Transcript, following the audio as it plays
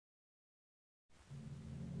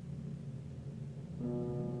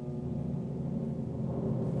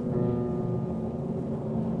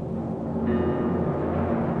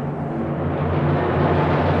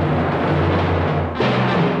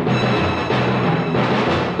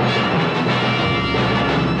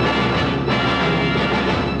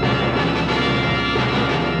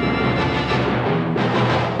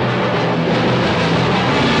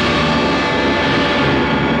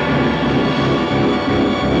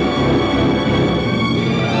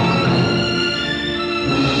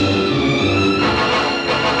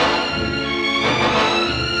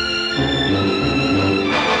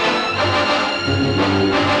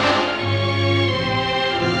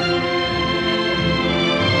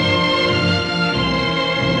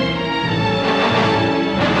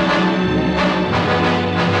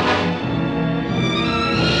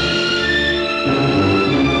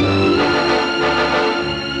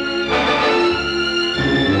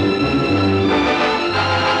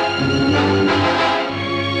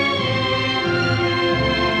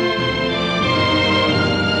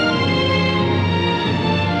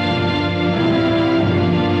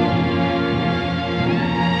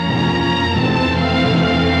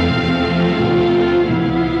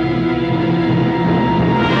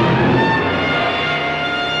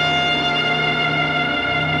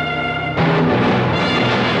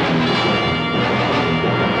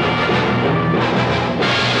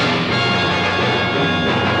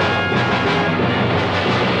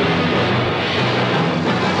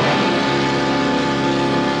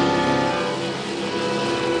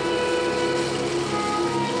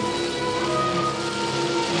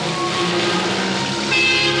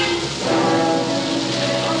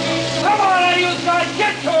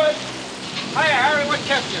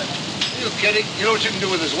kidding? You know what you can do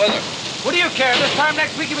with this weather. What do you care? This time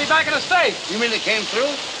next week you'll be back in the States. You mean they came through?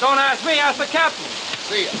 Don't ask me, ask the captain.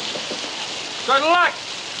 See ya. Good luck,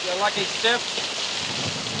 you lucky stiff.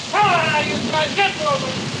 Come on now, you guys, get moving.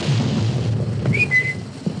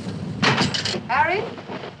 Harry?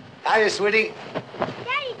 Hiya, sweetie.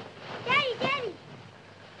 Daddy.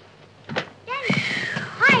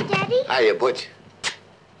 Hi, Daddy. Hiya, Butch.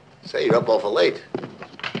 Say, you're up awful late.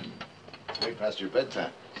 Way past your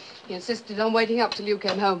bedtime. You insisted on waiting up till you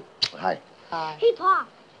came home. Hi. Hi. Hey, Pa.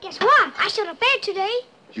 Guess what? I shot a bear today.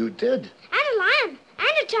 You did? And a lion. And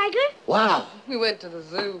a tiger. Wow. We went to the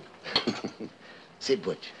zoo. Say,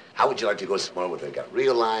 Butch, how would you like to go somewhere where they got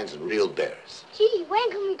real lions and real bears? Gee, when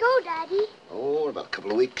can we go, Daddy? Oh, in about a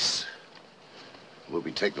couple of weeks. We'll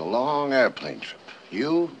be taking a long airplane trip.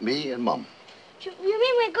 You, me, and Mum. You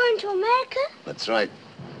mean we're going to America? That's right.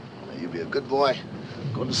 Now, you be a good boy.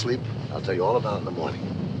 Go to sleep. I'll tell you all about it in the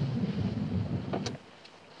morning.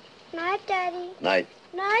 Night, Daddy. Night.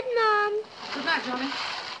 Night, Mom. Good night, Johnny.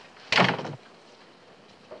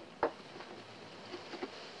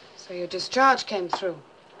 So your discharge came through?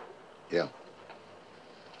 Yeah.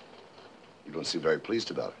 You don't seem very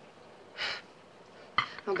pleased about it.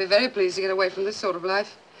 I'll be very pleased to get away from this sort of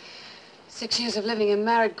life. 6 years of living in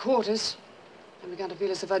married quarters. I'm beginning to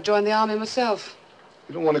feel as if I'd joined the army myself.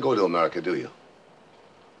 You don't want to go to America, do you?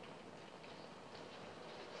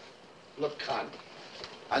 Look, Con,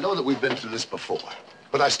 I know that we've been through this before,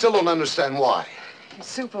 but I still don't understand why.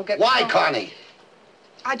 Soup will get... Why, Connie?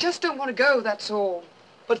 I just don't want to go, that's all.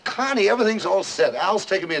 But, Connie, everything's all set. Al's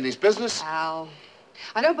taking me in his business. Al.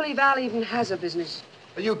 I don't believe Al even has a business.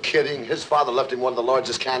 Are you kidding? His father left him one of the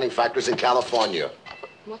largest canning factories in California.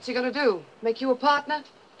 What's he gonna do? Make you a partner?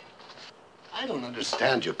 I don't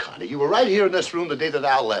understand you, Connie. You were right here in this room the day that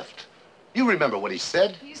Al left. You remember what he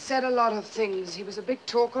said? He said a lot of things. He was a big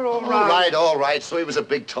talker, all All right. all right. So he was a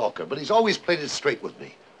big talker, but he's always played it straight with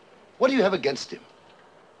me. What do you have against him?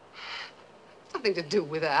 Nothing to do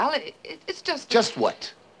with Al. It's just... Just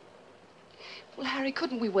what? Well, Harry,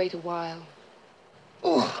 couldn't we wait a while?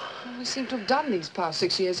 Oh. All we seem to have done these past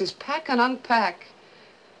 6 years is pack and unpack.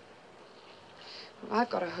 Well, I've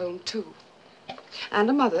got a home, too. And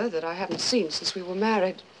a mother that I haven't seen since we were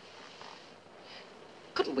married.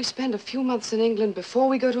 Couldn't we spend a few months in England before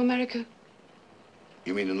we go to America?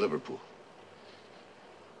 You mean in Liverpool?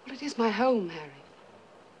 Well, it is my home, Harry.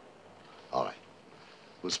 All right.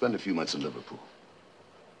 We'll spend a few months in Liverpool.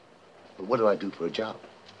 But what do I do for a job?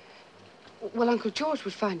 Well, Uncle George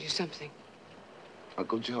would find you something.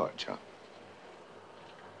 Uncle George, huh?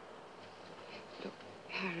 Look,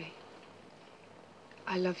 Harry,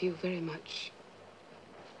 I love you very much.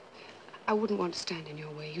 I wouldn't want to stand in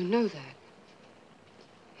your way. You know that.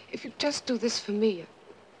 If you'd just do this for me.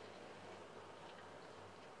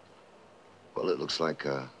 Well, it looks like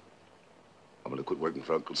I'm going to quit working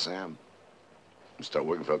for Uncle Sam and start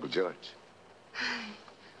working for Uncle George.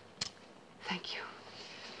 Thank you.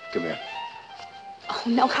 Come here. Oh,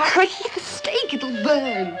 no, Harry, the steak, it'll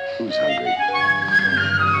burn. Who's hungry?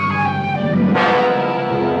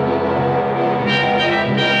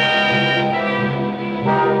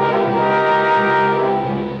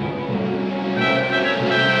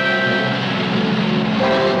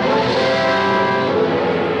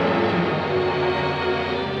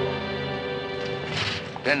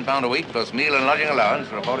 £10 a week plus meal and lodging allowance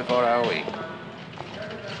for a 44-hour week.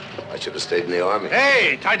 I should have stayed in the army.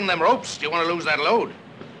 Hey, tighten them ropes. Do you want to lose that load?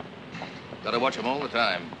 Gotta watch them all the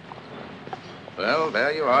time. Well,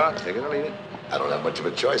 there you are. Take it or leave it. I don't have much of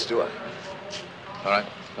a choice, do I? All right,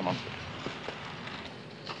 come on.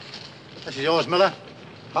 This is yours, Miller.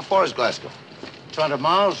 How far is Glasgow? 200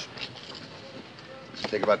 miles.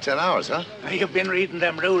 Take about 10 hours, huh? You've been reading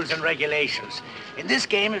them rules and regulations. In this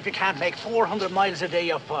game, if you can't make 400 miles a day,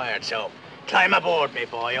 you're fired, so climb aboard, me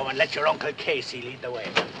boyo, and let your Uncle Casey lead the way.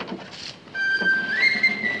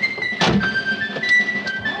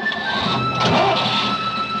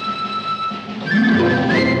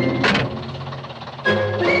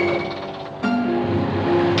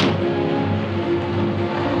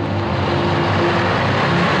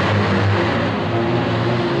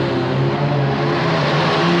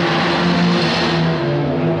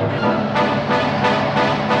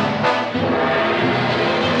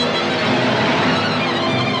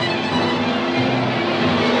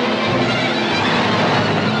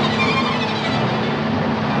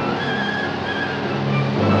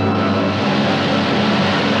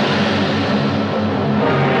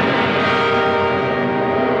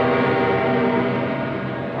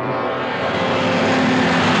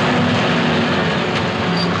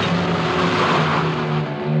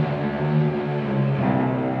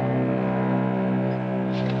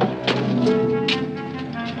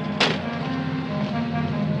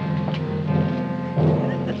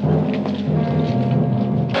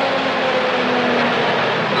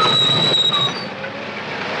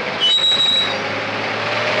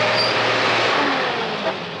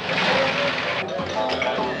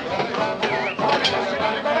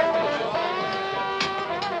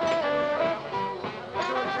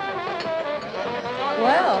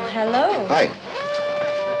 hello. Hi.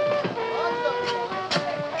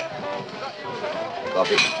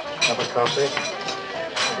 Coffee? Cup of coffee?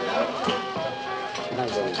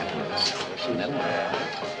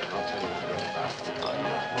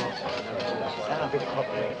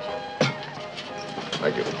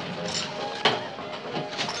 Thank you.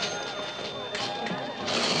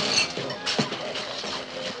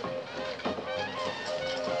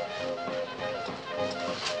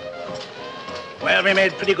 Well, we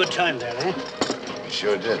made pretty good time there, eh? You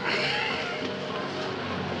sure did.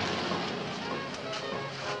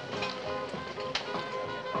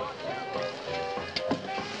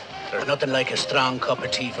 There's nothing like a strong cup of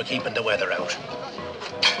tea for keeping the weather out.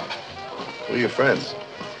 Who are your friends?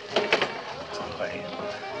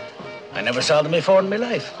 I never saw them before in my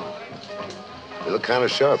life. They look kind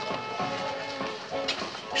of sharp.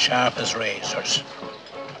 Sharp as razors.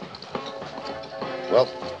 Well,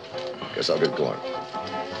 guess I'll get going.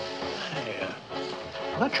 Hey,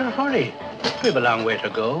 what's your hurry? We've a long way to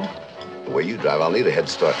go. The way you drive, I'll need a head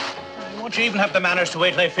start. Won't you even have the manners to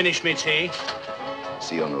wait till I finish my tea?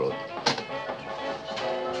 See you on the road.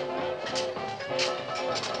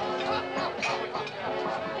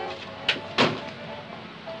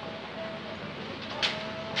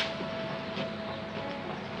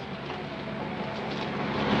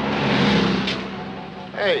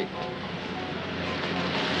 Hey.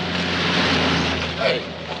 Hey,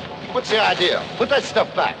 what's the idea? Put that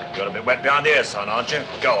stuff back. You're a bit wet behind the ears, son, aren't you?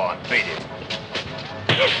 Go on, beat it.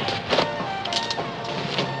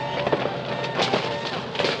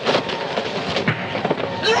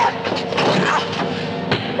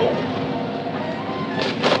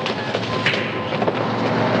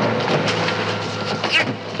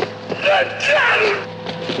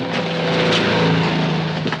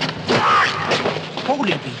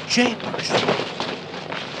 Holy be japers.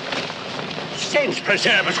 Saints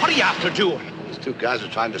preserve us, what are you after doing? These two guys are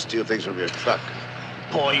trying to steal things from your truck.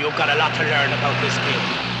 Boy, you've got a lot to learn about this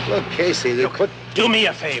game. Look, Casey, they put... Do me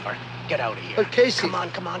a favor. Get out of here. But Casey... Come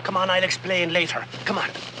on, I'll explain later. Come on.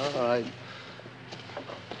 All right.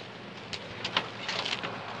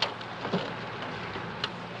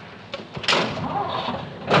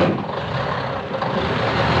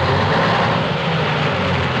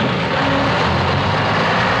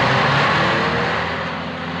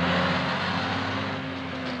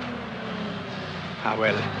 Ah,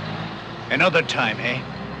 well, another time, eh?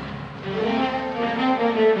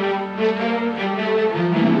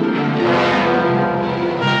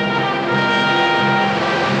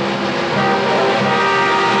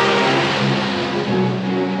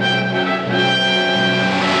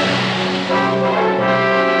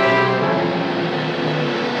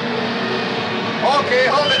 Okay,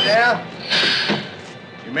 hold it there.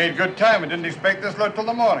 You made good time. I didn't expect this load till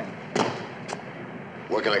the morning.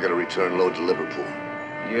 Where can I get a return load to Liverpool?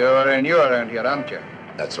 You're new around here, aren't you?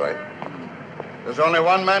 That's right. There's only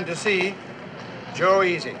one man to see, Joe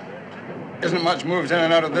Easy. Isn't much moves in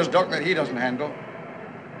and out of this dock that he doesn't handle.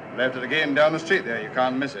 Left it again down the street there. You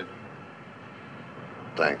can't miss it.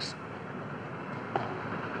 Thanks.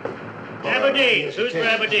 Aberdeen. Who's for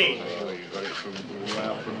Aberdeen?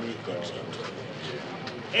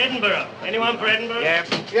 Edinburgh. Anyone for Edinburgh?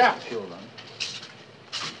 Yeah.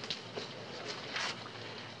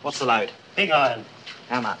 What's the load? Big iron.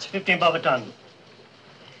 How much? 15 bob a ton.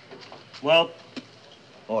 Well,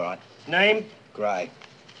 All right. name? Grey.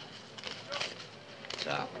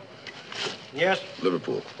 So. Yes.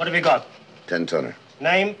 Liverpool. What have you got? 10-tonner.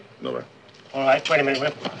 Name? Miller. All right, wait a minute,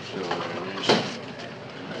 Whip.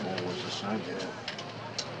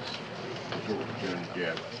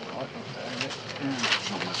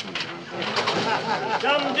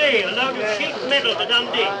 Dundee. A load of sheet metal to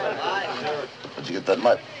Dundee. Where'd you get that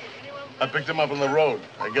mutt? I picked him up on the road.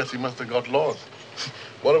 I guess he must have got lost.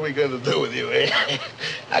 What are we going to do with you, eh?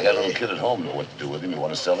 I got a little kid at home. Know what to do with him. You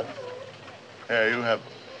want to sell him? Here, you have...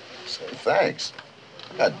 Say, thanks.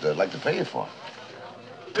 I'd like to pay you for him.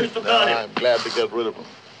 Who's for Cardiff? I'm glad to get rid of him.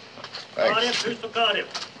 Thanks. Cardiff. Who's for Cardiff?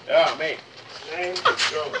 Yeah, me. Name?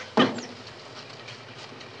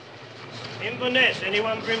 Inverness.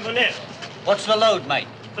 Anyone for Inverness? What's the load, mate?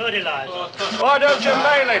 Fertilizer. Why don't you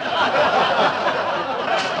mail it?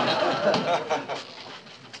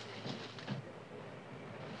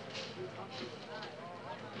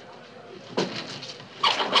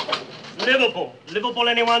 Liverpool. Liverpool,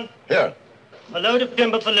 anyone? Here. A load of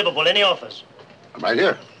timber for Liverpool. Any offers? I'm right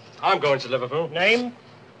here. I'm going to Liverpool. Name?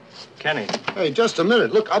 Kenny. Hey, just a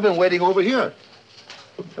minute. Look, I've been waiting over here.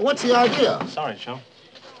 Hey, what's the idea? Sorry, Joe.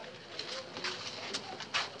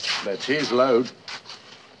 That's his load.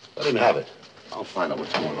 Let him have it. I'll find out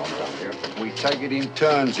what's going on down here. We take it in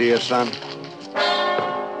turns here, son.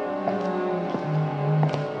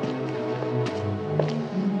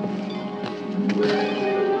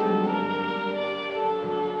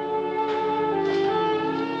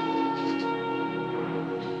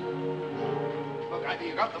 Look, either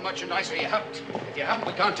you got the merchandise or you haven't. If you haven't,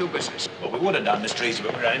 we can't do business. Well, we would have done, Mr. Easy,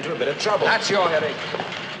 but we ran into a bit of trouble. That's your headache.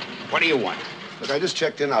 What do you want? Look, I just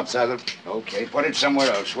checked in outside of... Okay, put it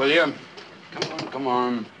somewhere else, will you? Come on, come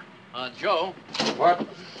on. Joe, What?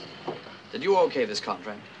 did you okay this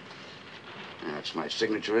contract? That's my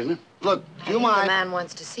signature, isn't it? Look, do you The mind? man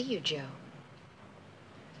wants to see you, Joe.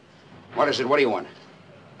 What is it? What do you want?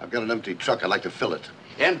 I've got an empty truck. I'd like to fill it.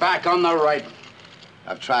 In back on the right.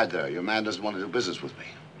 I've tried there. Your man doesn't want to do business with me.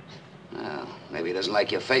 Well, maybe he doesn't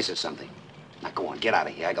like your face or something. Now, go on, get out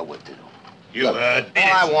of here. I got work to do. You Look, heard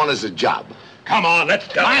all I want is a job. Come on, let's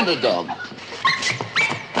go. Mind the dog.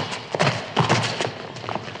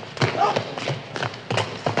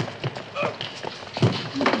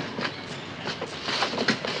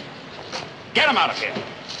 Get him out of here.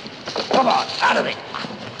 Come on, out of it.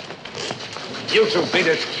 You two beat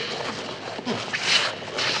it.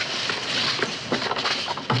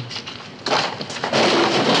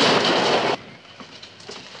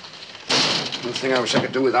 One thing I wish I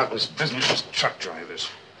could do without was business truck drivers.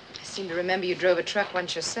 I seem to remember you drove a truck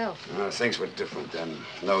once yourself. Things were different then.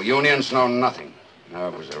 No unions, no nothing. No,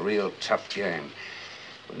 it was a real tough game.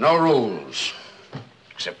 With no rules,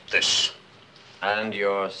 except this. And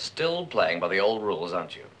you're still playing by the old rules,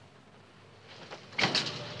 aren't you?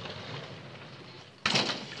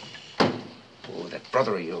 Oh, that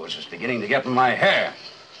brother of yours is beginning to get in my hair.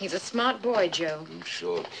 He's a smart boy, Joe. I'm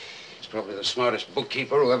sure. He's probably the smartest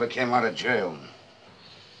bookkeeper who ever came out of jail.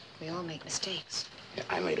 We all make mistakes. Yeah,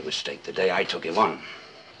 I made a mistake the day I took him on.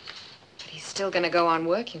 But he's still going to go on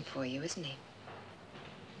working for you, isn't he?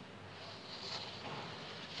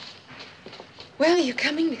 Well, you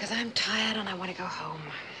coming? Because I'm tired and I want to go home.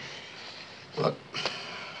 Look,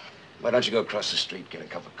 why don't you go across the street, get a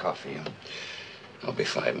cup of coffee, and I'll be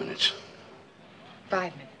 5 minutes.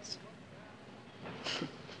 5 minutes.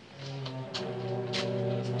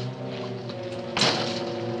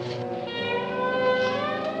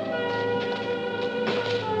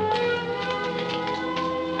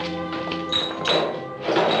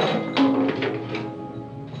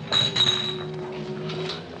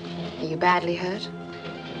 Are you badly hurt?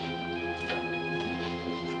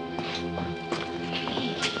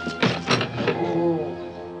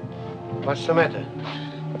 What's the matter?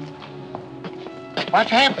 What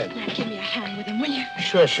happened? Now, give me a hand with him, will you?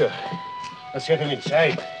 Sure, sure. Let's get him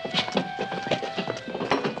inside.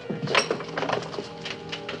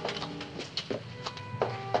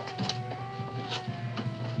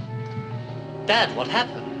 Dad, what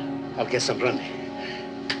happened? I'll get some brandy.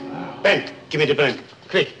 Ben, give me the brandy.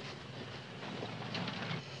 Quick.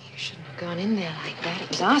 You shouldn't have gone in there like that. It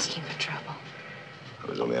was asking for trouble. I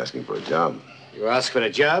was only asking for a job. You asked for a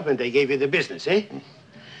job and they gave you the business, eh?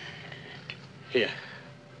 Here.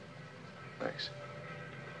 Thanks.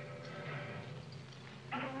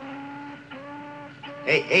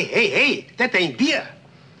 Hey, that ain't beer.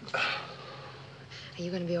 Are you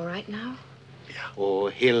going to be all right now? Oh,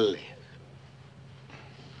 he'll live.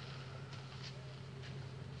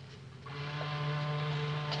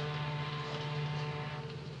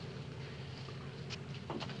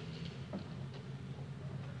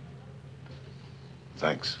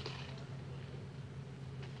 Thanks.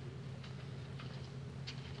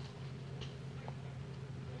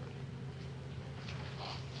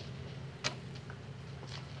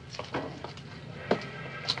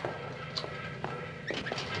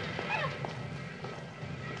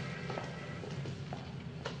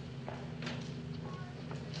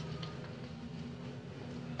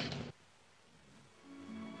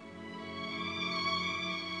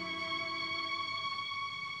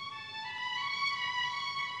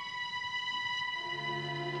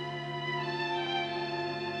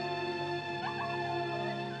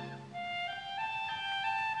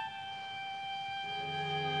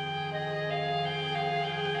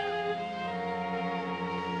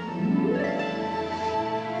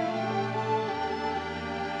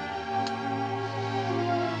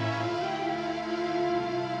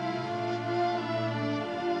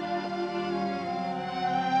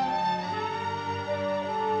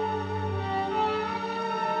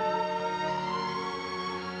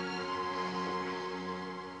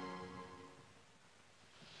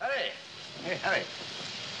 Hey, Harry.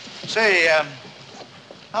 Say,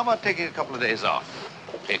 how about taking a couple of days off?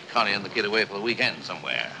 Take Connie and the kid away for the weekend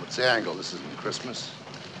somewhere. What's the angle? This isn't Christmas.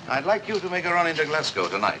 I'd like you to make a run into Glasgow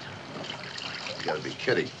tonight. You gotta be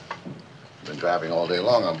kidding. Been driving all day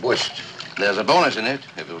long. I'm bushed. There's a bonus in it,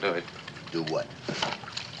 if you'll do it. Do what?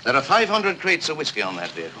 There are 500 crates of whiskey on that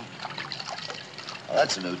vehicle. Well,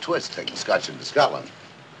 that's a new twist, taking Scotch into Scotland.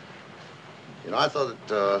 You know, I thought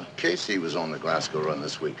that Casey was on the Glasgow run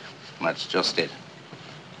this week. That's just it.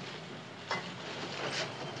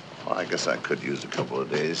 Well, I guess I could use a couple of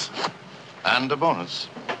days. And a bonus.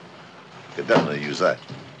 Could definitely use that.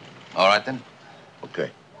 All right, then. Okay.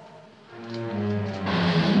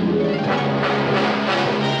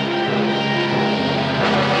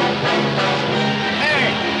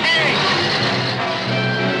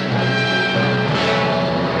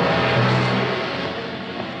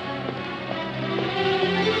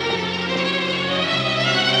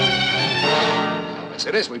 Yes,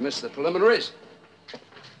 it is. We missed the preliminaries.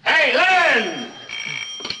 Hey, Len!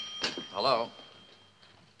 Hello?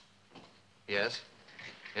 Yes?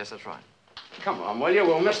 Yes, that's right. Come on, will you?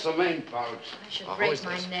 We'll miss the main part. I should who break is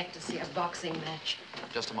my this? neck to see a boxing match.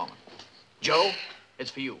 Just a moment. Joe,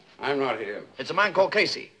 it's for you. I'm not here. It's a man called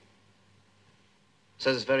Casey.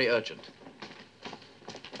 Says it's very urgent.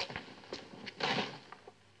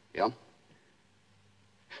 Yeah?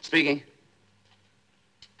 Speaking.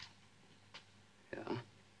 Yeah?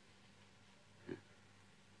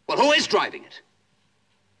 Well, who is driving it?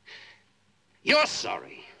 You're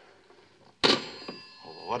sorry. Oh,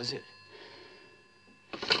 what is it?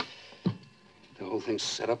 The whole thing's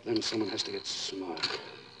set up, then someone has to get smart.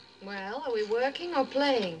 Well, are we working or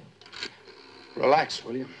playing? Relax,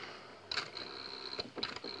 will you?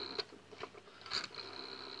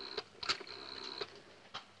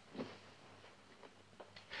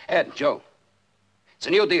 Ed, Joe, it's a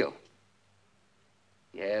new deal.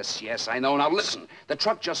 Yes, I know. Now listen, the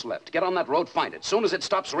truck just left. Get on that road, find it. Soon as it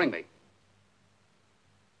stops, ring me.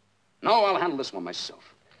 No, I'll handle this one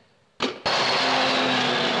myself.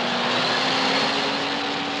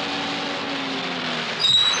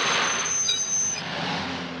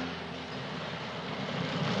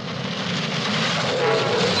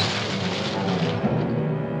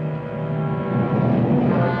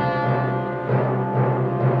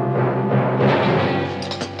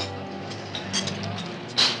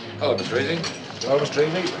 Hello, Mr. Easy. Hello, Mr.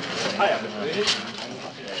 Easy. Hiya, Mr. Easy.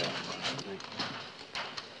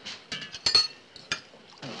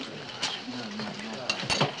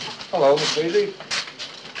 Hello, Mr. Easy.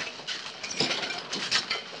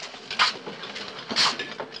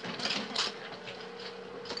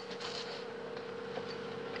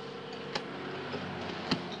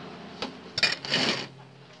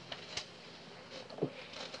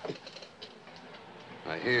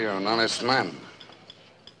 I hear you're an honest man.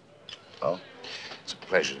 Oh? It's a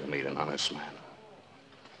pleasure to meet an honest man.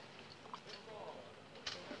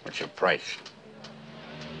 What's your price?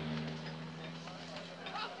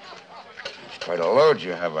 It's quite a load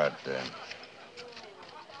you have out there.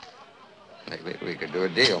 Maybe we could do a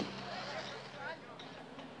deal.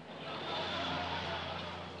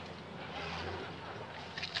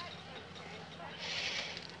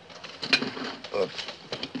 Look,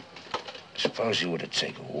 suppose you were to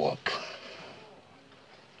take a walk.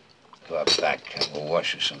 Go out back, have a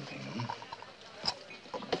wash or something, hmm?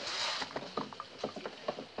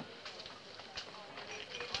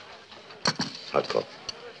 Hot coffee.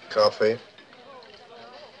 Coffee.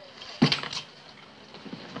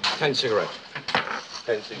 10 cigarettes.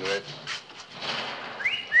 10 cigarettes.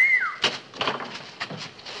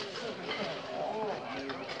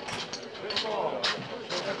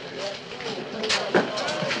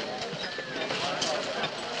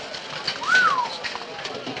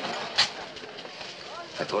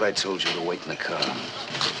 I thought I told you to wait in the car.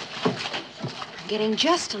 I'm getting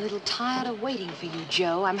just a little tired of waiting for you,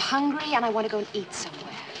 Joe. I'm hungry and I want to go and eat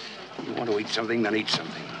somewhere. You want to eat something, then eat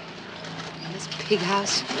something. In this pig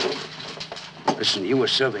house? Listen, you were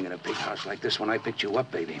serving in a pig house like this when I picked you up,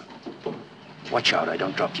 baby. Watch out, I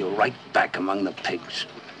don't drop you right back among the pigs.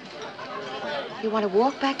 You want to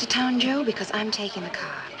walk back to town, Joe? Because I'm taking the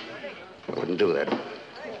car. I wouldn't do that.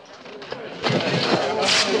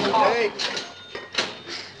 Hey.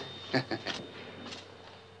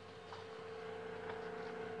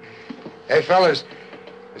 Hey, fellas,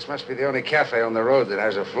 this must be the only cafe on the road that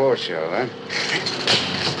has a floor show, huh?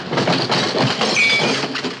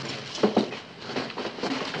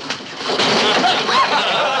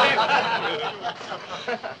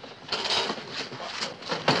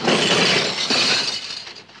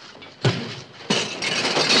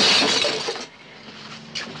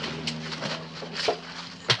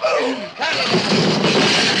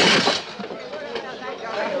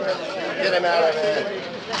 Get him out of there.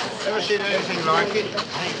 Ever seen anything like it?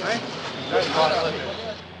 Eh? That's hot.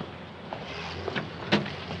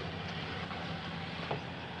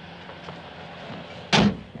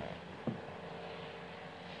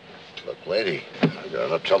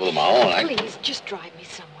 trouble of my own. Please, just drive me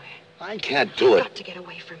somewhere. I can't do I've it. got to get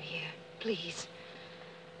away from here. Please.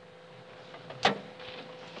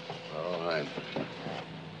 All right.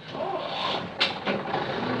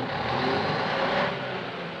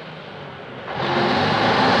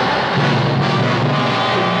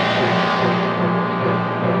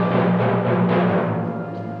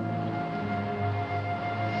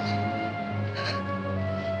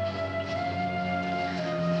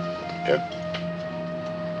 Here.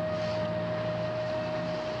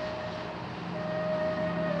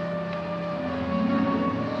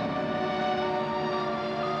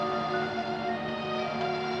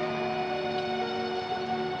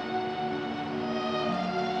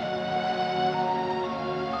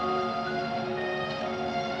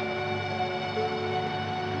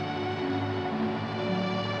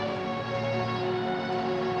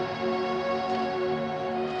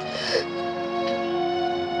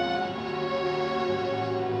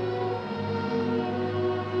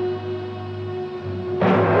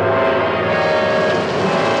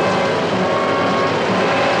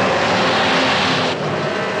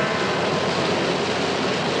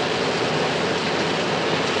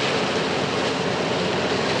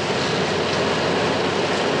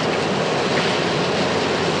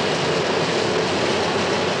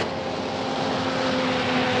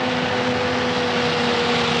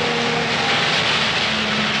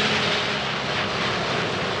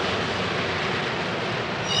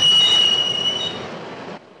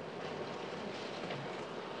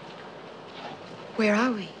 Where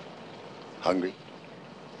are we? Hungry?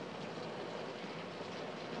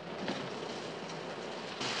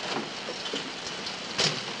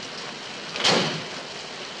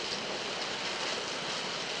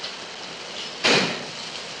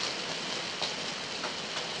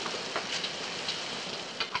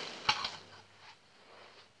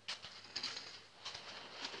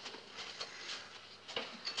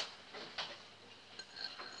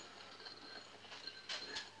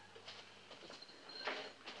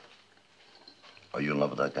 Are you in love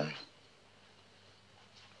with that guy?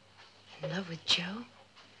 In love with Joe?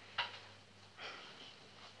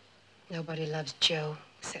 Nobody loves Joe,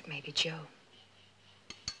 except maybe Joe.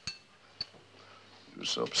 You were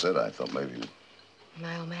so upset, I thought maybe...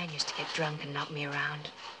 My old man used to get drunk and knock me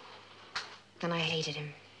around. Then I hated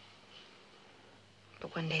him.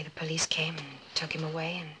 But one day the police came and took him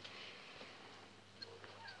away,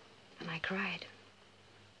 and I cried.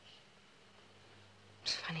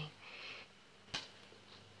 It's funny.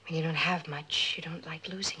 When you don't have much, you don't like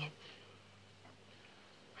losing it.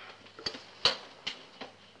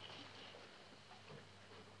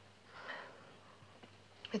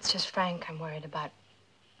 It's just Frank I'm worried about.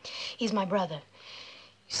 He's my brother.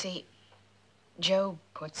 You see, Joe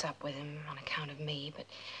puts up with him on account of me, but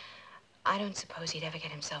I don't suppose he'd ever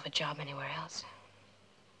get himself a job anywhere else.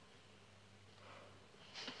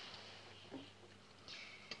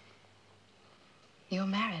 You're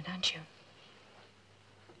married, aren't you?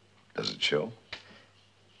 Does it show?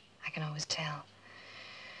 I can always tell.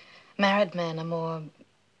 Married men are more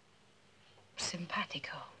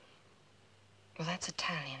simpatico. Well, that's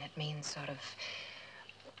Italian. It means sort of...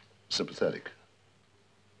 Sympathetic.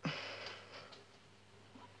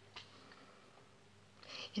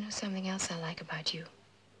 You know something else I like about you?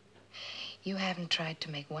 You haven't tried to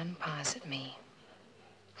make one pass at me.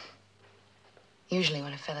 Usually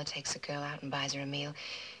when a fella takes a girl out and buys her a meal,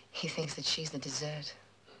 he thinks that she's the dessert.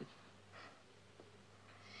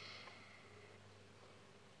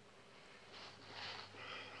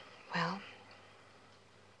 Well,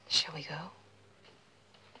 shall we go?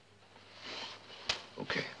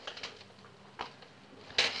 Okay.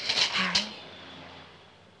 Harry?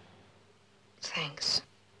 Thanks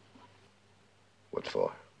What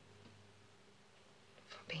for?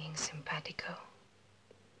 for being simpatico.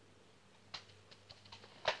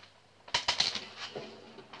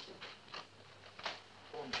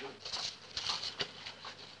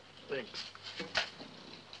 Thanks.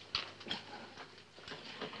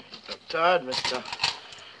 Not tired, mister?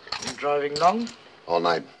 Been driving long? All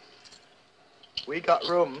night. We got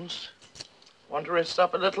rooms. Want to rest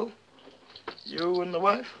up a little? You and the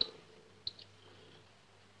wife?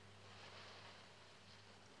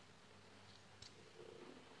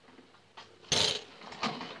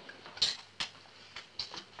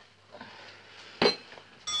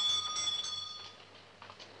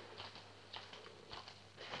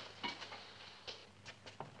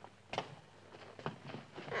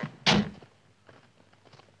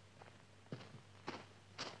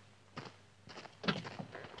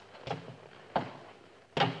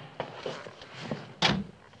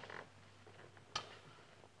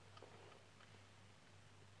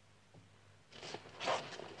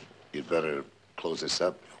 better close this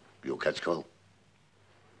up. You'll catch cold.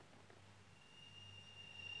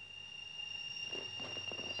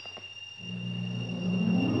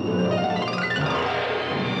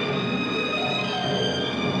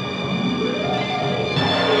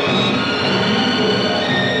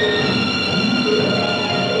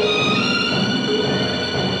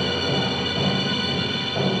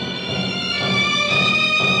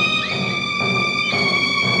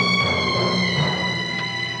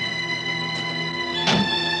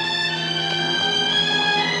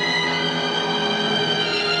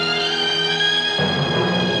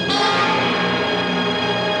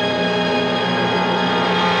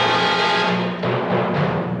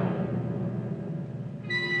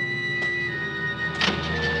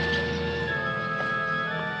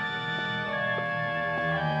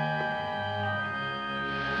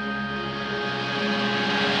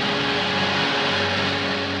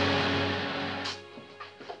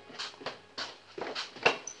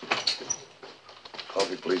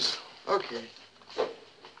 Coffee, please. Okay.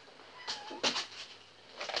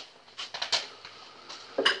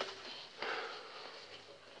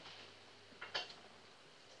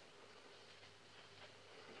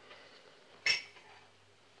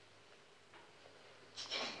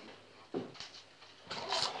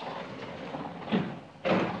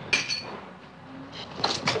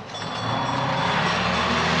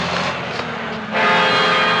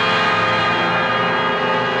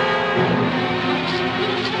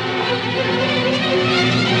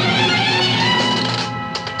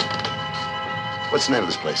 What's the name of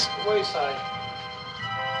this place? Wayside.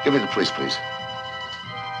 Give me the police, please.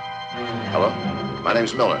 Hello? My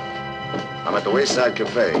name's Miller. I'm at the Wayside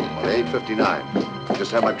Cafe on 859.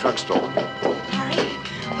 Just had my truck stolen. Harry,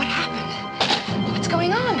 what happened? What's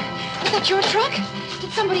going on? Is that your truck?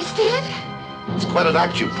 Did somebody steal it? It's quite an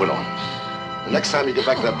act you put on. The next time you get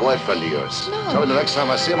back to that boyfriend of yours, tell him the next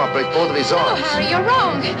time I see him, I'll break both of his Oh, arms. Harry, you're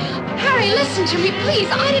wrong. Harry, listen to me, please.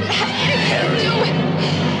 I didn't have anything to do with it.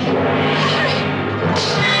 Harry.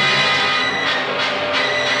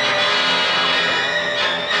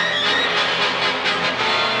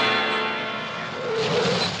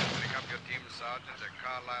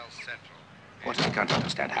 What I can't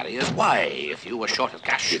understand, Harry, is why, if you were short of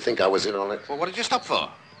cash... You think I was in on it? Well, what did you stop for?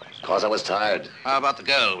 Because I was tired. How about the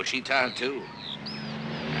girl? Was she tired, too?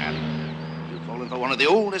 And you've fallen for one of the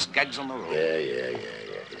oldest gags on the road. Yeah.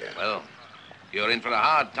 Well, you're in for a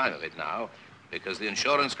hard time of it now, because the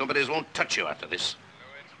insurance companies won't touch you after this.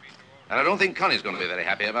 And I don't think Connie's going to be very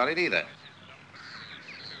happy about it, either.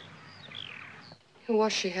 Who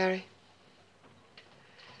was she, Harry?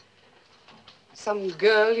 Some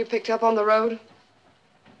girl you picked up on the road?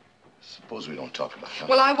 Suppose we don't talk about it.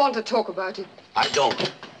 Well, I want to talk about it. I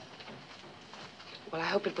don't. Well, I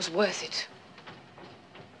hope it was worth it.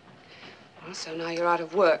 Well, so now you're out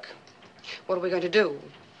of work. What are we going to do?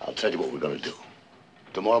 I'll tell you what we're going to do.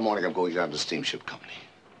 Tomorrow morning, I'm going down to the steamship company.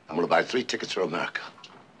 I'm going to buy 3 tickets for America.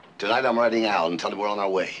 Tonight, I'm writing Allen and telling him we're on our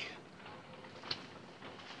way.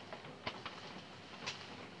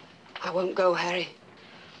 I won't go, Harry.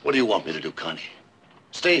 What do you want me to do, Connie?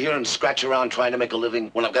 Stay here and scratch around trying to make a living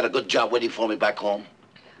when I've got a good job waiting for me back home?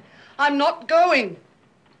 I'm not going.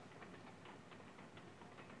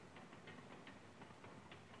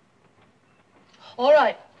 All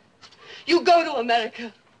right. You go to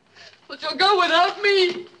America. But you'll go without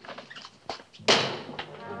me.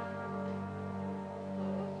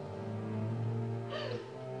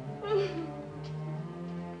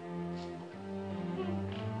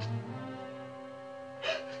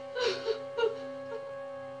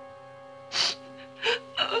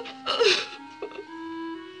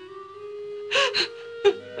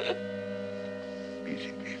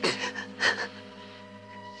 Easy, baby.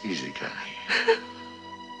 Easy, Connie.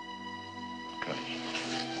 Connie.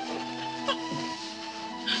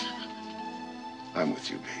 I'm with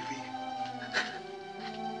you, baby.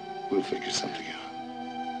 We'll figure something out.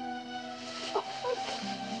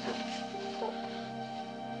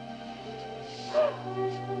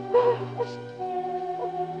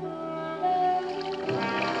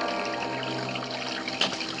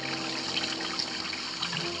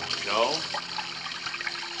 Joe?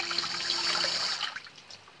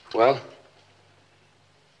 Well?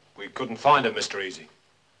 We couldn't find her, Mr. Easy.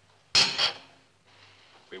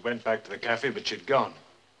 We went back to the cafe, but she'd gone.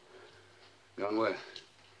 Gone where?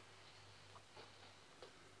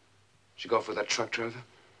 She go off with that truck driver?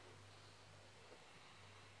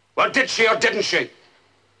 Well, did she or didn't she?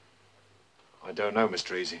 I don't know,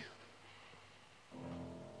 Mr. Easy.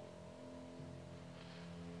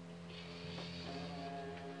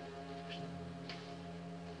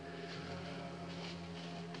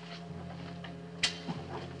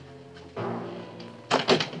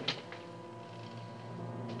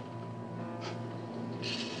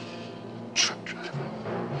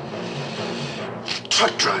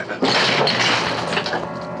 truck driver.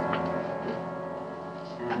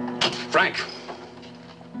 Frank.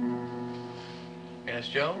 Yes,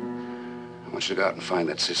 Joe? I want you to go out and find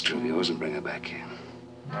that sister of yours and bring her back here.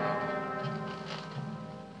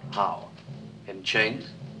 How? In chains?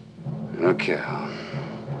 I don't care how.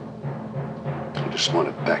 I just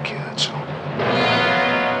want her back here, that's all.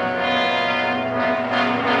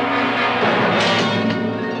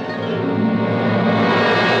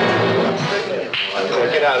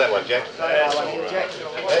 Get out of that one, Jack.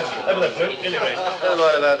 Over the flute, anyway. Don't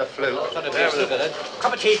mind about the flute.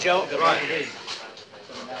 Cup of tea, Joe. Right.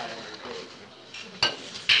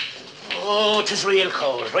 Oh, 'tis real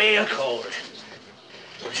cold, real cold.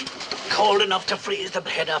 Cold enough to freeze the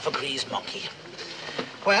head off a greased monkey.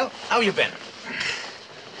 Well, how you been?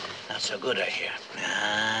 Not so good, I hear.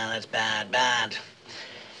 Ah, that's bad, bad.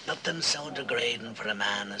 Nothing so degrading for a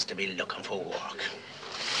man as to be looking for work.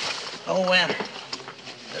 Oh,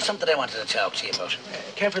 there's something I wanted to talk to you about.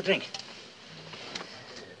 Care for a drink?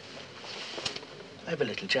 I have a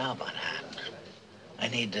little job on hand. I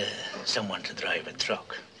need someone to drive a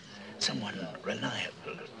truck. Someone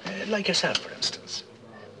reliable. Like yourself, for instance.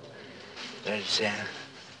 There's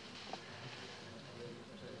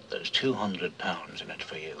 £200 in it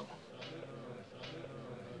for you.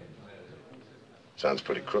 Sounds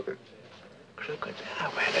pretty crooked. Crooked? Ah,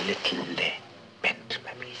 well, a little bent,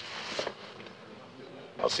 maybe.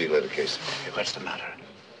 I'll see you later, Casey. Hey, what's the matter?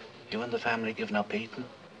 You and the family giving up eating?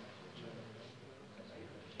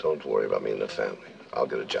 Don't worry about me and the family. I'll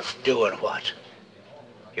get a job. Doing what?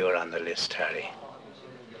 You're on the list, Harry.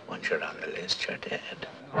 Once you're on the list, you're dead.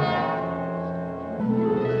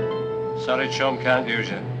 Sorry, chum, can't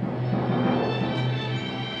use you.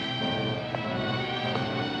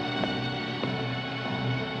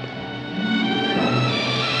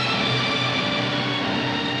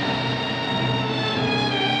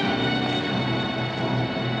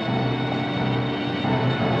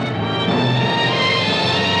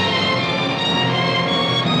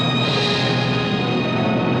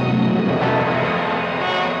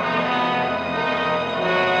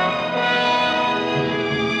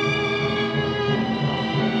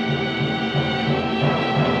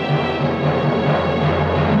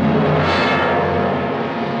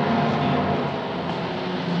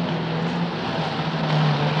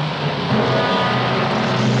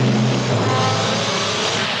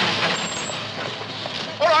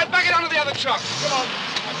 truck. Come on.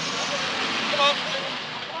 Come on.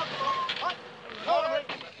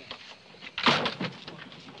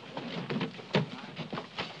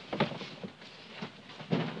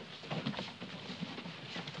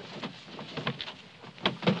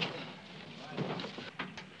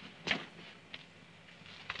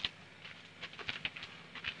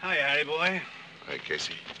 Hiya, Harry boy. Hey,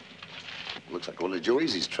 Casey. Looks like one of Joe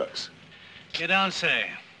Easy's trucks. You don't say.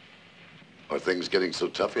 Are things getting so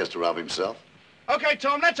tough he has to rob himself? Okay,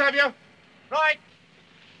 Tom, let's have you. Right.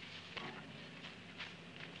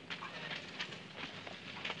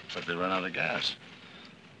 Looks like they ran out of gas.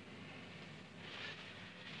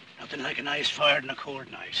 Nothing like an ice fired on a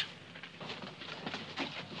cold night.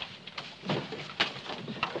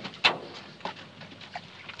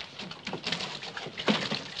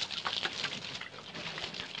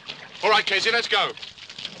 All right, Casey, let's go.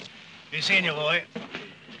 You seen you, boy?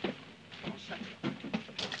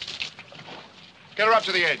 Get her up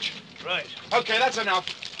to the edge. Right. Okay, that's enough.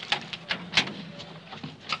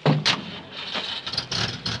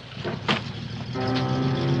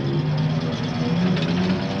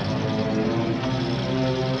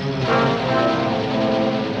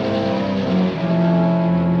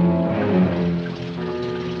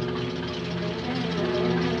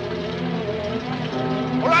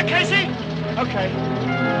 All right, Casey? Okay.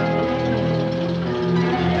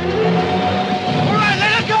 All right,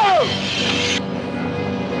 let her go!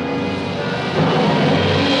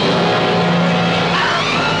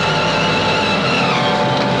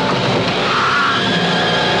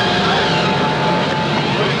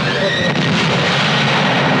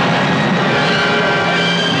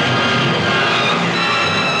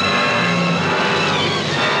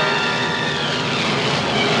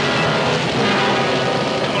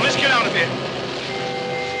 Come on, let's get out of here.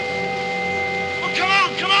 Oh, come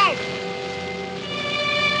on, come on!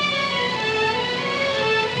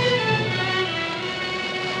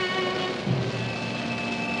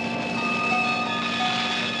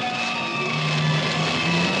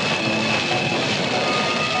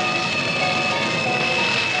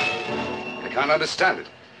 I can't understand it.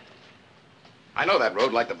 I know that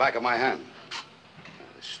road like the back of my hand.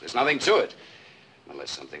 There's nothing to it.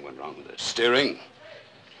 Unless something went wrong with the steering.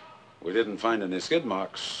 We didn't find any skid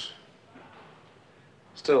marks.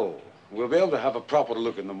 Still, we'll be able to have a proper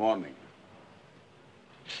look in the morning.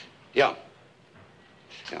 Yeah.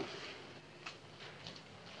 Yeah.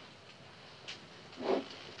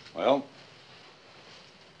 Well,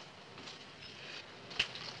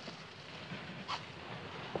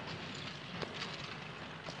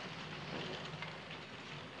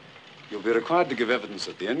 you'll be required to give evidence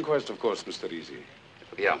at the inquest, of course, Mr. Easy.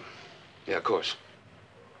 Yeah. Yeah, of course.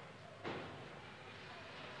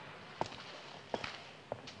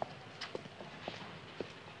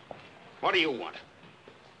 What do you want?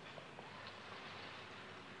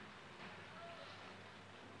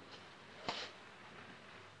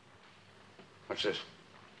 What's this?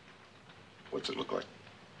 What's it look like?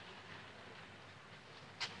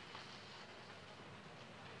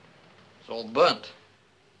 It's all burnt.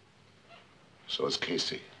 So is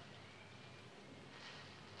Casey.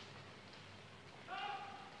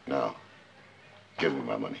 Now, give me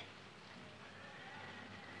my money.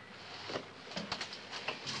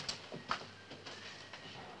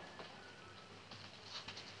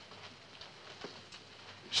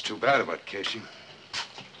 It's too bad about Casey.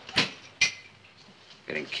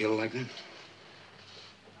 Getting killed like that?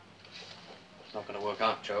 It's not going to work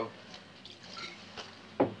out, Joe.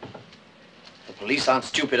 The police aren't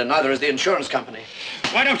stupid, and neither is the insurance company.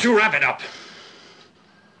 Why don't you wrap it up?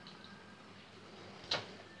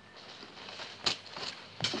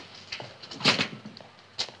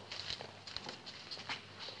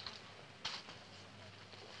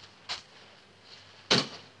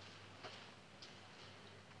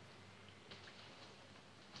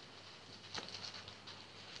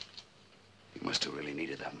 You must have really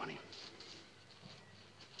needed that money.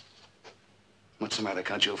 What's the matter?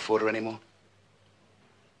 Can't you afford her anymore?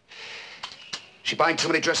 She buying too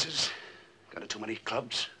many dresses? Got her too many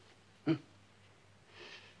clubs?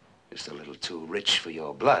 Just a little too rich for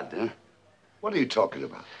your blood, huh? What are you talking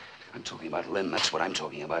about? I'm talking about Lynn. That's what I'm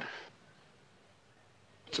talking about.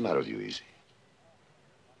 What's the matter with you, Easy?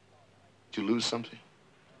 Did you lose something?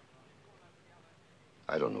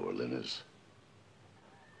 I don't know where Lynn is.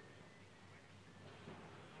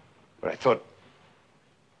 But I thought...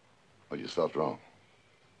 Well, you thought wrong.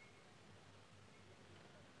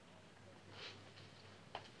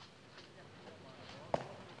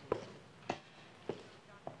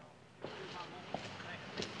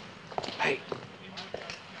 Hey.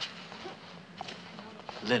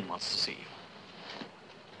 Lynn wants to see you.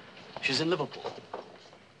 She's in Liverpool.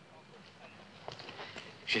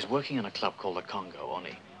 She's working in a club called the Congo,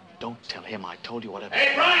 only don't tell him I told you whatever.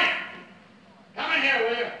 Hey, Brian! Come in here,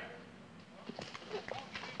 will you?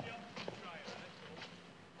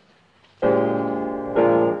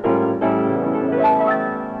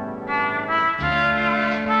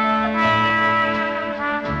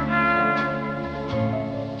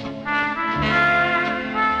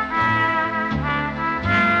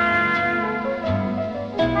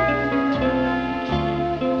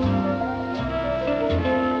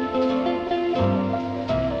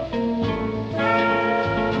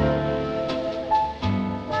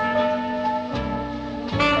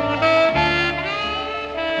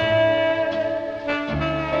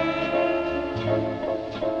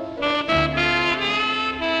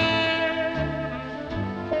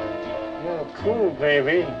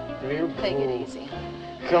 Baby, real Take cool. it easy.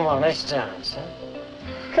 Come on, let's dance, huh?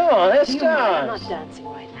 Come on, let's You know I'm dance. not dancing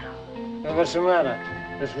right now. Now, what's the matter?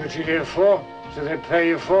 That's what you're here for? So they pay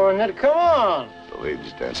you for, and then come on. The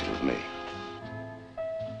lady's dancing with me.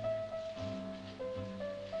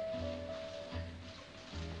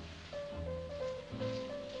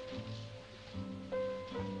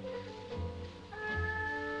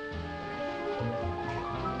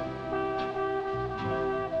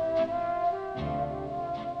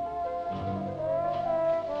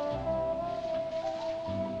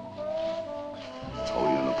 Owe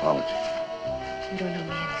you an apology. You don't owe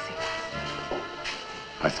me anything.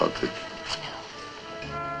 I thought that...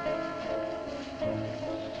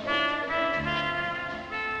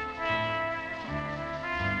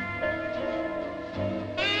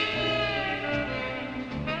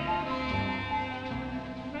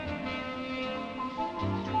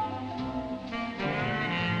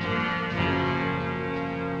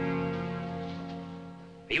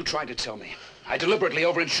 You tried to tell me I deliberately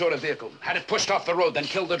overinsured a vehicle, had it pushed off the road, then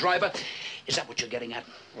killed the driver. Is that what you're getting at?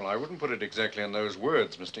 Well, I wouldn't put it exactly in those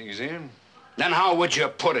words, Mr. Easy. Then how would you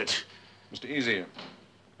put it? Mr. Easy,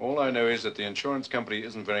 all I know is that the insurance company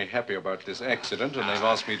isn't very happy about this accident, and they've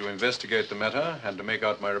asked me to investigate the matter and to make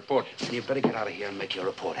out my report. Then you'd better get out of here and make your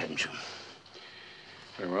report, hadn't you?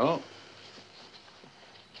 Very well.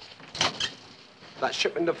 That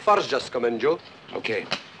shipment of furs just come in, Joe. Okay.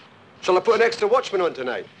 Shall I put an extra watchman on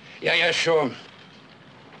tonight? Yeah, sure.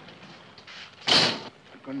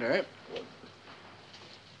 Good day.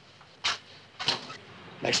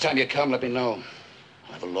 Next time you come, let me know.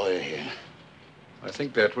 I have a lawyer here. I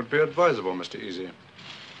think that would be advisable, Mr. Easy.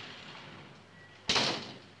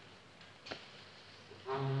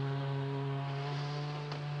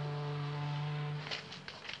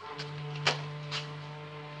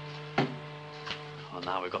 Well,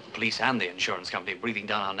 now we've got the police and the insurance company breathing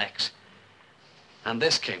down our necks. And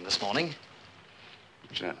this came this morning.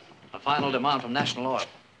 What's that? A final demand from National Oil.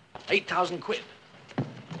 8,000 quid.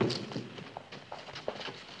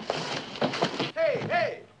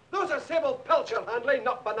 Hey! Those are Sable Pelch you're handling,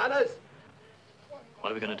 not bananas.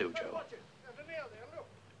 What are we going to do, Joe?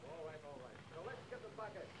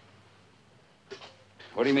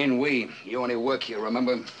 What do you mean, we? You only work here,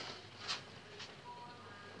 remember?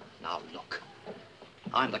 Now, look.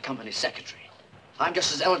 I'm the company secretary. I'm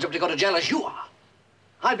just as eligible to go to jail as you are.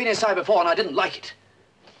 I've been inside before and I didn't like it.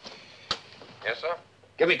 Yes, sir?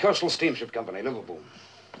 Give me Coastal Steamship Company, Liverpool.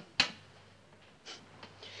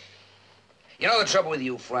 You know the trouble with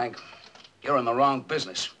you, Frank? You're in the wrong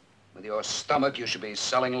business. With your stomach, you should be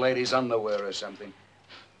selling ladies' underwear or something.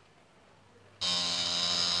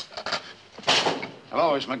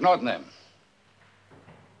 Hello, it's McNaughton there.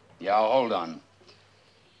 Yeah, hold on.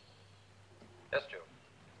 Yes, Joe.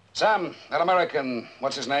 Sam, that American,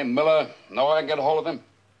 what's his name, Miller? Know I can get a hold of him?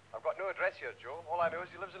 I've got no address here, Joe. All I know is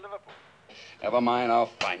he lives in Liverpool. Never mind, I'll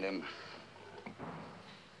find him.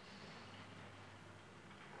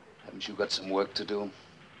 Haven't you got some work to do?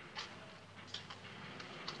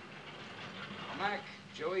 Mac,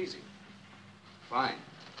 Joe Easy. Fine.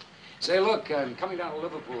 Say, look, I'm coming down to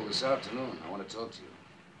Liverpool this afternoon. I want to talk to you.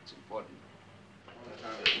 It's important.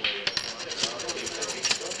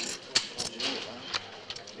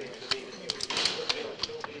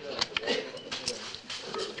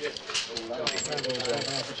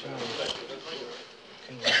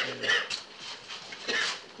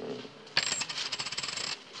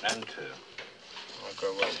 And two.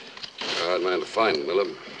 Okay, well. Hard man to find, Miller.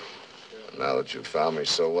 Now that you've found me,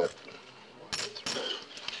 so what?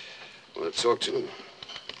 Want to talk to him?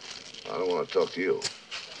 I don't want to talk to you.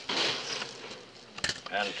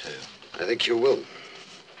 And two. I think you will.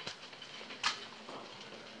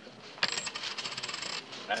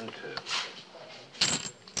 And two.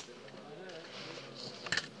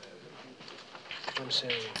 I'm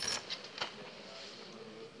saying.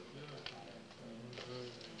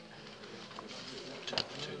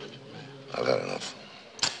 I've had enough.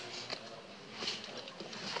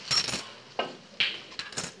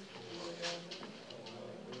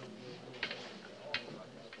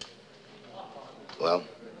 Well?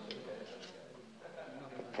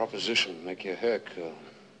 A proposition, make your hair curl.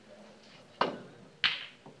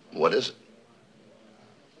 What is it?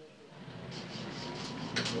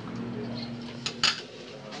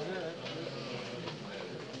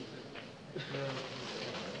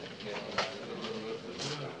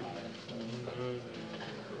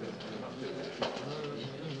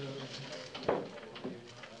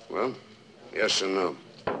 Well, yes or no?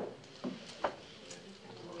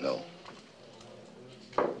 No.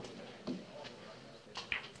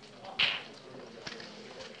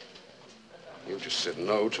 You just said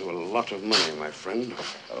no to a lot of money, my friend.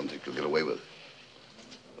 I don't think you'll get away with it.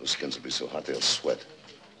 Those skins will be so hot they'll sweat.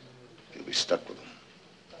 You'll be stuck with them.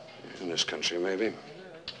 In this country, maybe.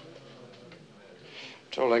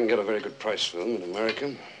 Told I can get a very good price for them in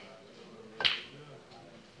America.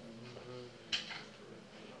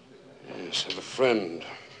 Yes, I have a friend.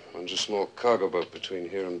 Runs a small cargo boat between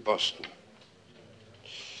here and Boston.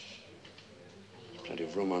 There's plenty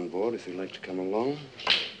of room on board if you'd like to come along.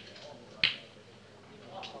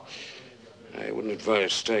 I wouldn't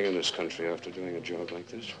advise staying in this country after doing a job like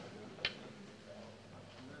this.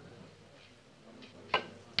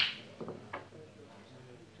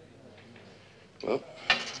 Well,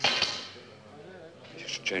 you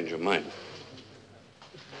should change your mind.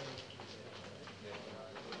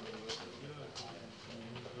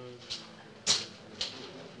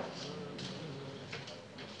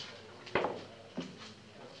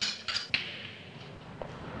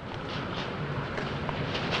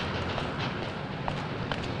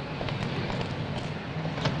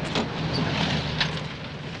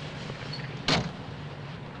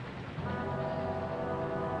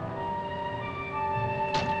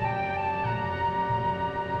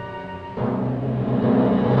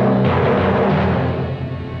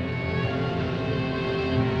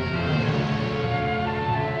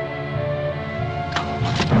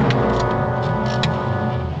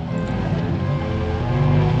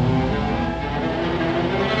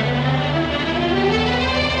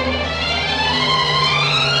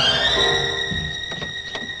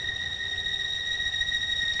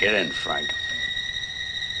 Get in, Frank.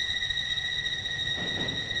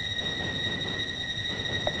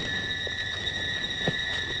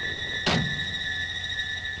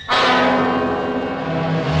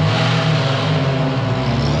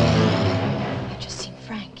 I've just seen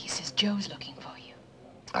Frank. He says Joe's looking for you.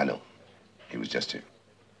 I know. He was just here.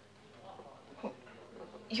 Well,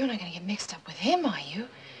 you're not going to get mixed up with him, are you?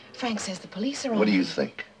 Frank says the police are on. What do you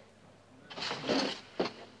think?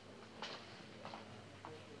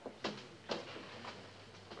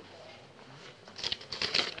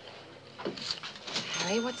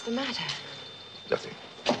 Harry, what's the matter? Nothing.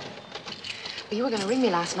 Well, you were going to ring me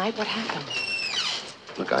last night. What happened?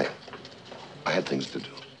 Look, I had things to do.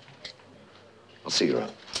 I'll see you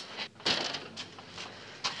around.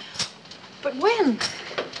 But when?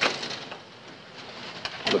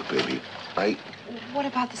 Look, baby, What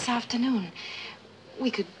about this afternoon?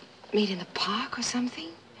 We could meet in the park or something?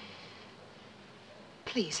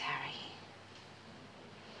 Please, Harry.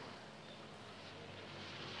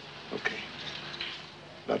 Okay.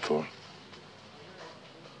 About 4.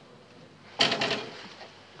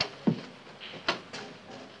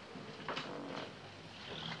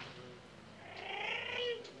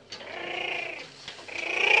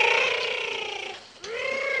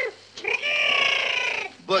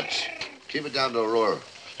 Butch, keep it down to a roar.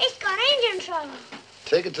 It's got engine trouble.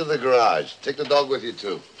 Take it to the garage. Take the dog with you,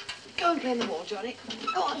 too. Go and play in the wall, Johnny.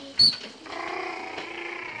 Go on.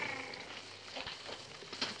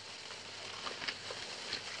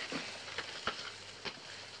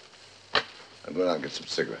 I'm going out and get some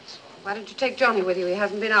cigarettes. Why don't you take Johnny with you? He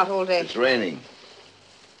hasn't been out all day. It's raining.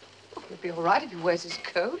 Oh, he'll be all right if he wears his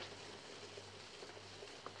coat.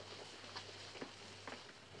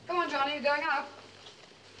 Come on, Johnny, you're going out.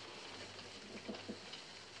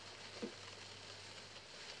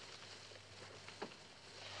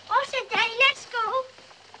 All set, Daddy, let's go.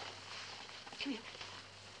 Come here.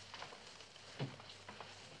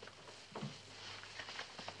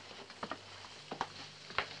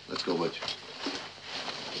 Let's go, Butch.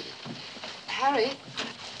 Harry.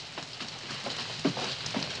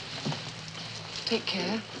 Take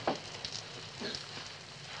care.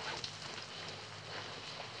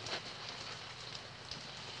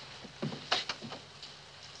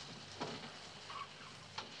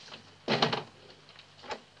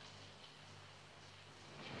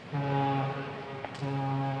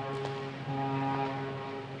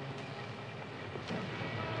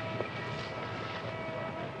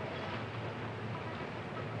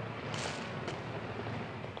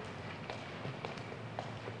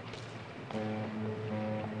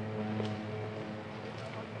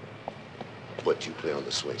 Butch, you play on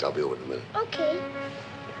the swings. I'll be over in a minute. Okay.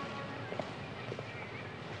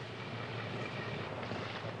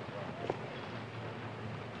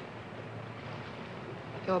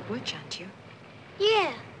 You're Butch, aren't you?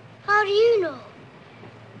 Yeah. How do you know?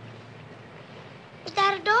 Is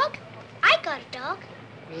that a dog? I got a dog.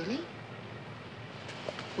 Really?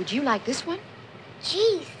 Would you like this one?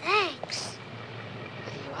 Gee, thanks.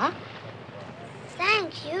 There you are.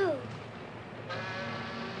 Thank you.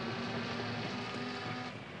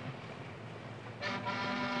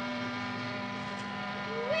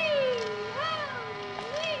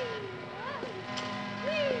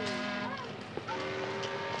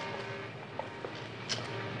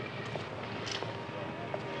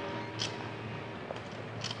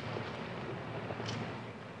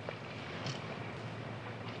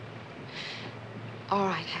 All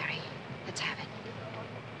right, Harry. Let's have it.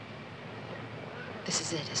 This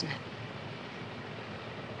is it, isn't it?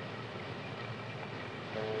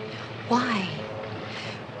 Why?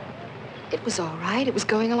 It was all right. It was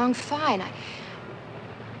going along fine.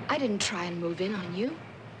 I didn't try and move in on you.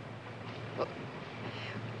 Well,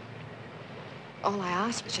 all I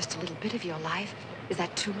asked was just a little bit of your life. Is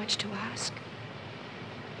that too much to ask?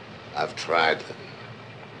 I've tried.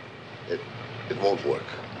 It won't work.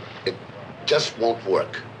 It just won't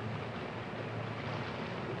work.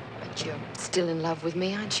 But you're still in love with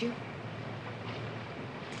me, aren't you?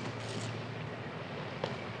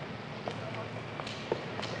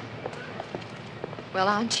 Well,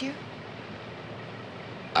 aren't you?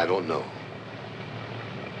 I don't know.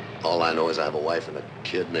 All I know is I have a wife and a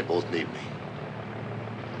kid, and they both need me.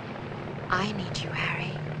 I need you,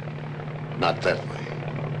 Harry. Not that way.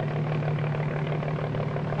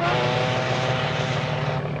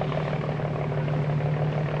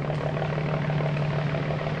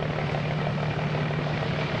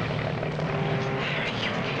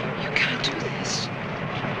 You can't do this.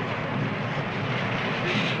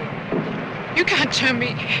 You can't turn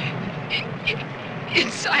me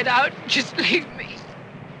inside out. Just leave me.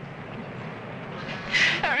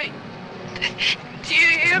 Harry, do you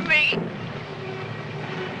hear me?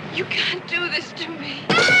 You can't do this to me.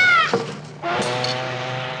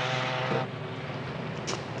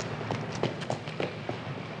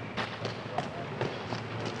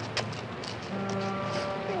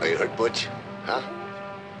 Are you hurt, Butch? Huh?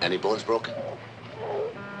 Any bones broken?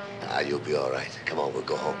 Ah, you'll be all right. Come on, we'll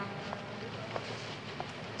go home.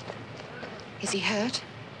 Is he hurt?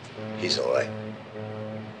 He's all right.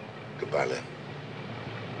 Goodbye, Lynn.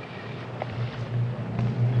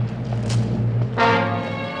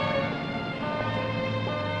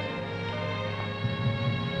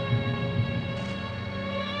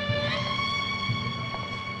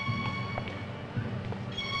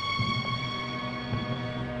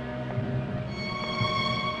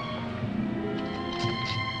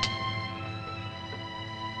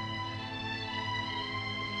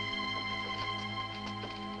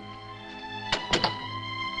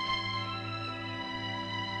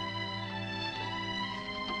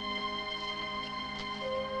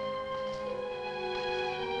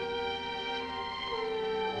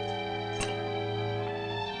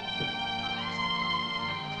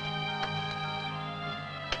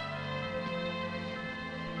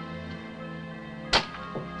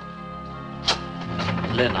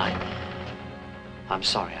 Lynn, I'm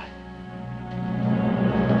sorry.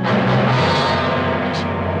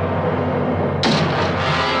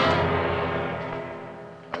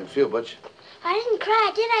 How do you feel, Butch? I didn't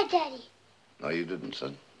cry, did I, Daddy? No, you didn't,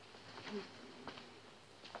 son.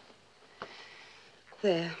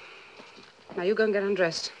 There. Now you go and get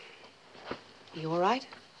undressed. Are you all right?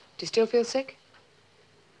 Do you still feel sick?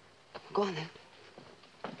 Go on, then.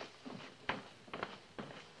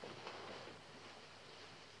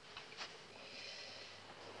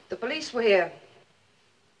 The police were here.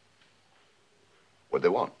 What'd they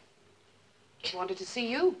want? They wanted to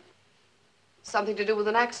see you. Something to do with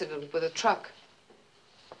an accident with a truck.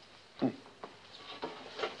 What's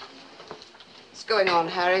going on,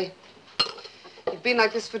 Harry? You've been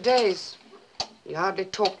like this for days. You hardly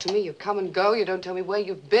talk to me. You come and go. You don't tell me where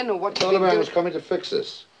you've been or what you've Thought been a man doing. was coming to fix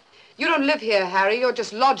this. You don't live here, Harry. You're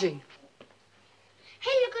just lodging.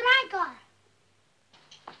 Hey, look what I got.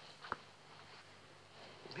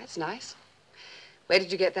 That's nice. Where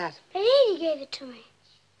did you get that? The lady gave it to me.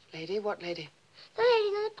 Lady? What lady? The lady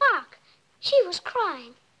in the park. She was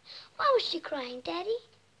crying. Why was she crying, Daddy?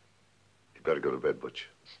 You better go to bed, Butch.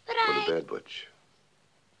 But Go to bed, Butch.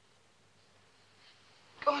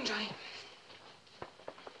 Go on, Johnny.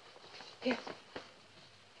 Here.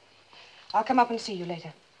 I'll come up and see you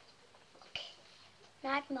later.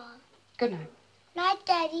 Night, Mom. Good night. Night,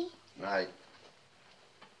 Daddy. Night.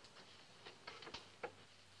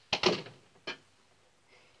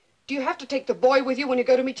 Do you have to take the boy with you when you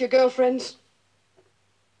go to meet your girlfriends?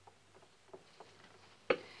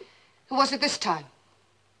 Who was it this time?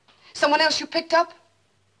 Someone else you picked up?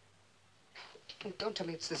 Oh, don't tell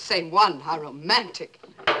me it's the same one. How romantic.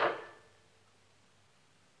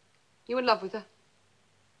 You in love with her?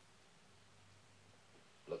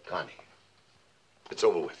 Look, Connie, it's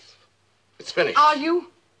over with. It's finished. Are you?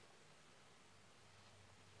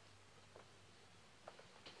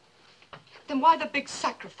 Then why the big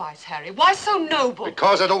sacrifice, Harry? Why so noble?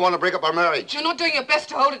 Because I don't want to break up our marriage. You're not doing your best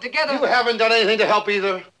to hold it together. You haven't done anything to help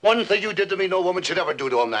either. One thing you did to me no woman should ever do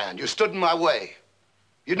to a man. You stood in my way.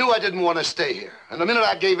 You knew I didn't want to stay here. And the minute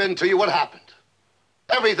I gave in to you, what happened?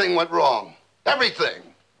 Everything went wrong. Everything.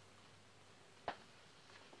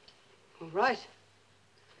 All right.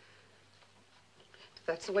 If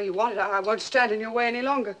that's the way you want it, I won't stand in your way any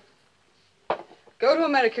longer. Go to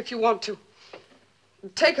America if you want to.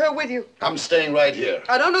 Take her with you. I'm staying right here.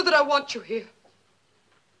 I don't know that I want you here.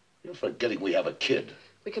 You're forgetting we have a kid.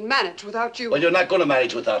 We can manage without you. Well, you're not going to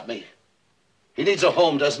manage without me. He needs a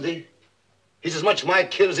home, doesn't he? He's as much my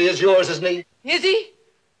kid as he is yours, isn't he? Is he?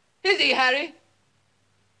 Is he, Harry?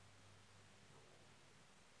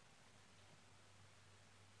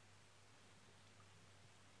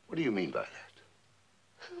 What do you mean by that?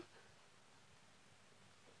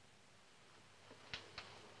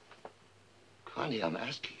 Connie, I'm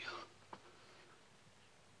asking you.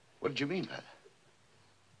 What did you mean by that?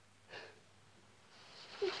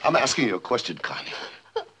 I'm asking you a question, Connie.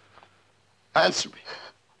 Answer me.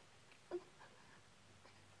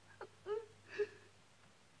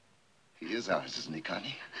 He is ours, isn't he,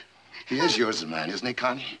 Connie? He is yours as a man, isn't he,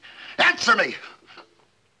 Connie? Answer me!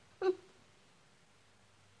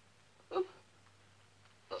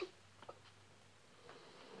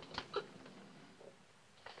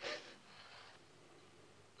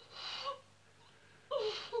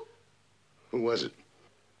 Who was it?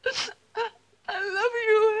 I love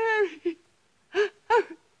you, Harry.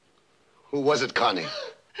 was it, Connie?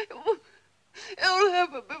 It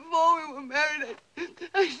happened before we were married.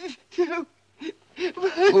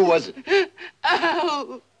 Who was it?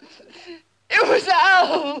 Al. It was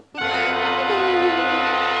Al.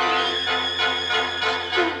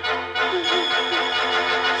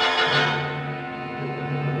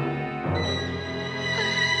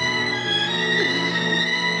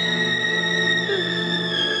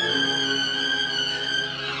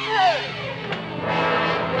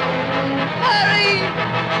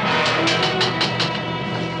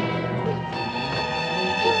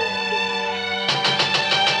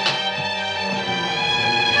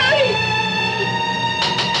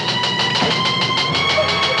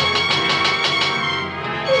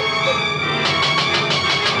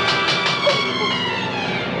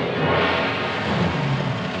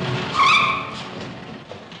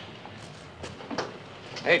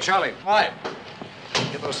 Hey, Charlie. Hi.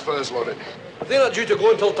 Get those furs loaded. They're not due to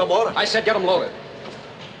go until tomorrow. I said get them loaded.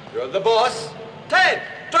 You're the boss. Ted,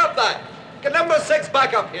 drop that. Get number 6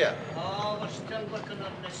 back up here. Oh, we're still working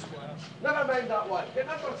on this one. Never mind that one. Get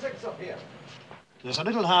number 6 up here. There's a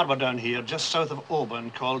little harbour down here just south of Auburn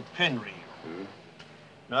called Penry.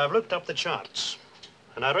 Now, I've looked up the charts,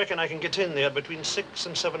 and I reckon I can get in there between 6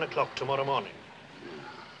 and 7 o'clock tomorrow morning.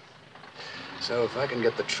 So if I can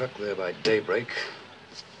get the truck there by daybreak,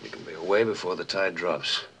 we can be away before the tide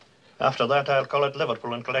drops. After that, I'll call at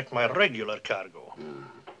Liverpool and collect my regular cargo.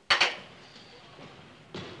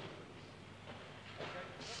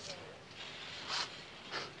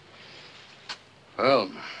 Well,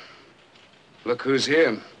 look who's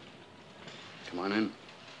here. Come on in.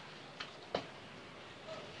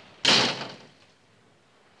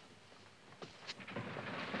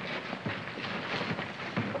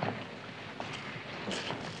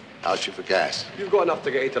 How's you for gas? You've got enough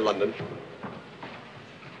to get you to London.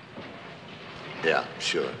 Yeah,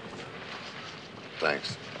 sure.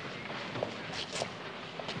 Thanks.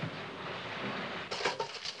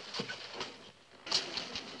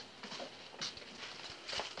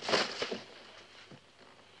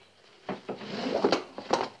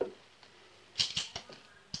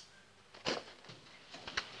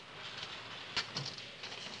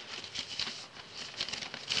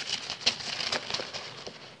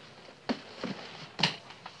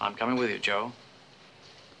 I'm coming with you, Joe.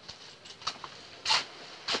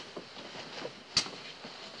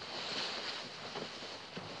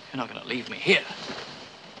 You're not going to leave me here.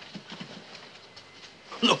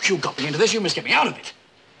 Look, you got me into this. You must get me out of it.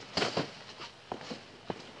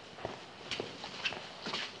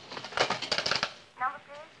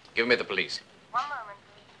 Give me the police. One moment,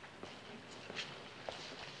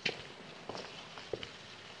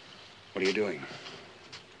 please. What are you doing?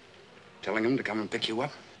 Telling him to come and pick you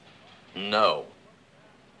up? No.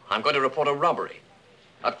 I'm going to report a robbery.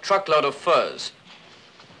 A truckload of furs.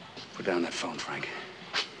 Put down that phone, Frank.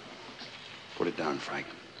 Put it down, Frank.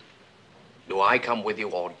 Do I come with you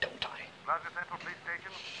or don't I? Plaza Central Police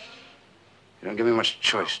Station. You don't give me much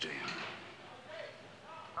choice, do you?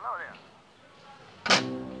 Hello there.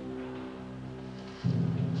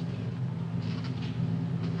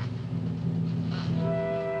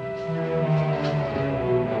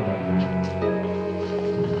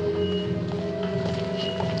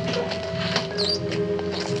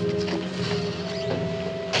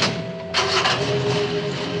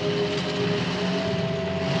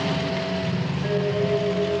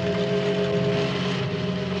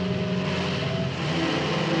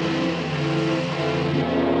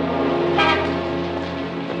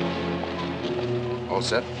 All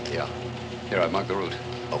set? Yeah. Here, I've marked the route.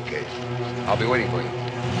 Okay. I'll be waiting for you.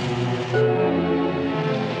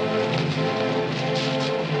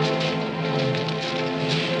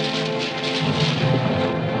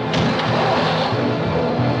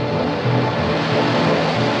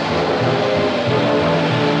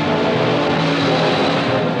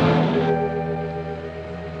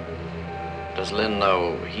 Does Lynn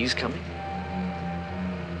know he's coming?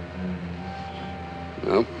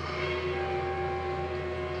 No.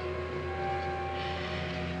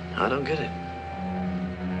 I don't get it.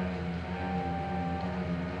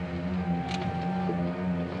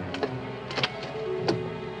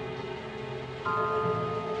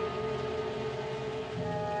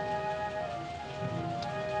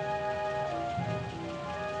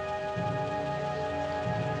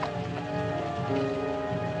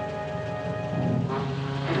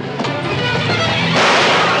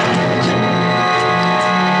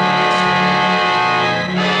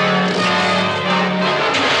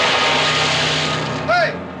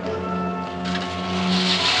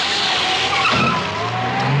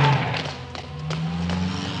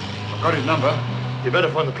 Got his number. You better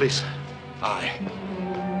phone the police. Aye.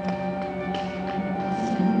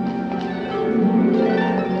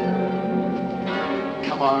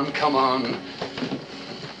 Come on, come on.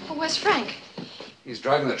 Well, where's Frank? He's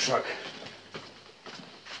driving the truck.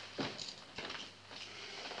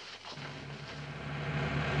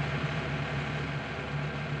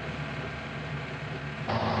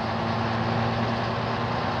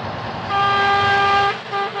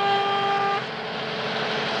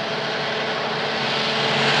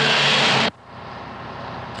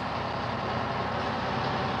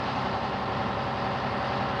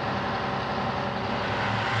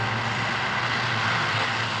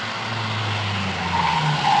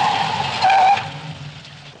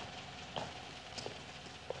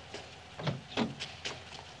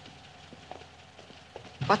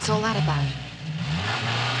 What's all that about?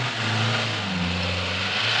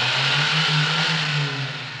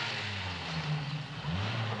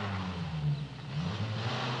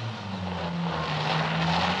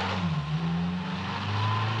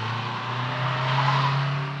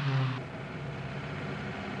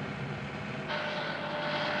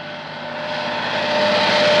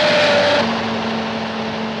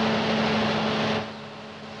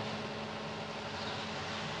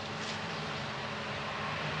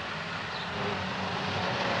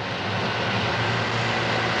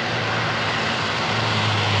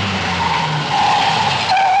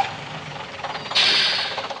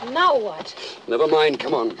 Now what? Never mind,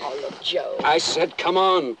 come on. Oh, look, Joe. I said come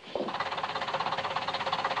on.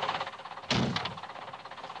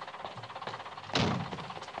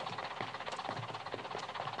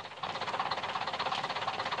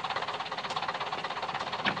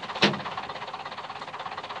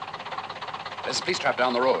 There's a police trap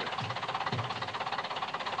down the road.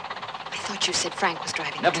 I thought you said Frank was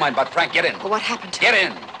driving. Never mind about Frank. Get in. Well, what happened to Get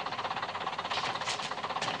him? in.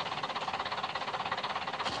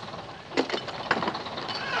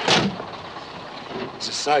 It's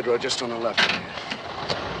a side road just on the left.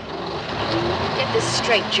 Get this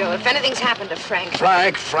straight, Joe. If anything's happened to Frank...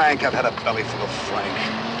 Frank. I've had a belly full of Frank.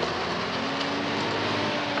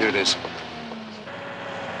 Here it is.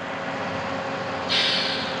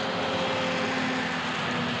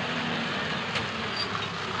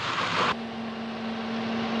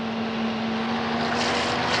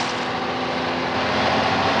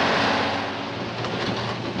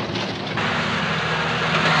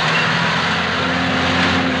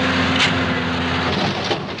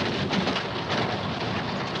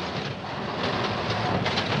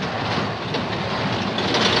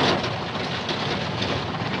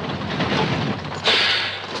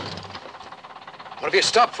 What have you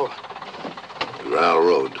stopped for? We ran out of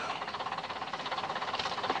road.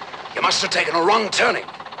 You must have taken a wrong turning.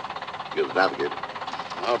 You're the navigator.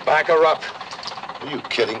 I'll back her up. Are you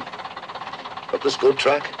kidding? Up this goat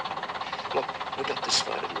track? Look, we got this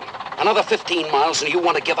far, didn't we? Another 15 miles and you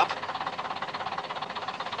want to give up?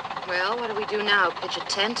 Well, what do we do now? Pitch a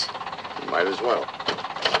tent? You might as well.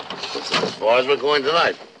 That's as far as we're going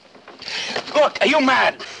tonight. Look, are you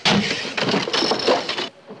mad?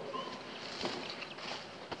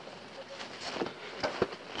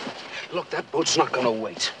 Look, that boat's not gonna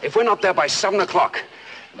wait. If we're not there by 7 o'clock...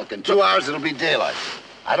 Look, in 2 hours it'll be daylight.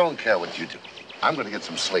 I don't care what you do. I'm gonna get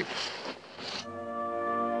some sleep.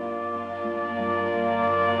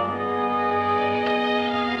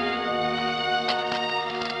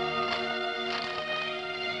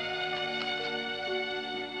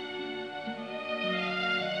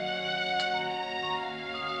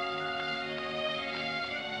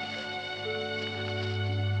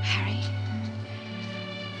 Harry,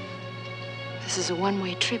 this is a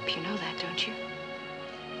one-way trip. You know that, don't you?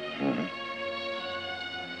 Mm-hmm.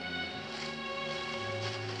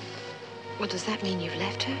 Well, does that mean you've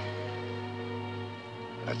left her?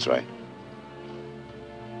 That's right.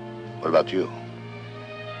 What about you?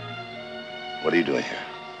 What are you doing here?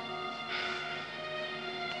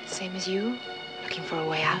 Same as you, looking for a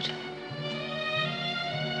way out.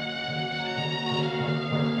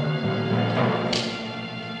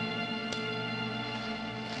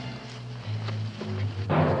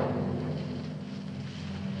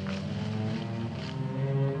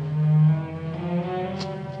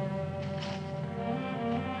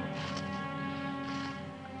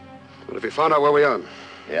 What have you found out where we are?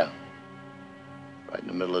 Yeah. Right in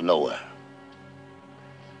the middle of nowhere.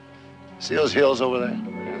 See those hills over there?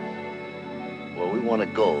 Where we want to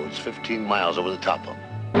go, it's 15 miles over the top of them.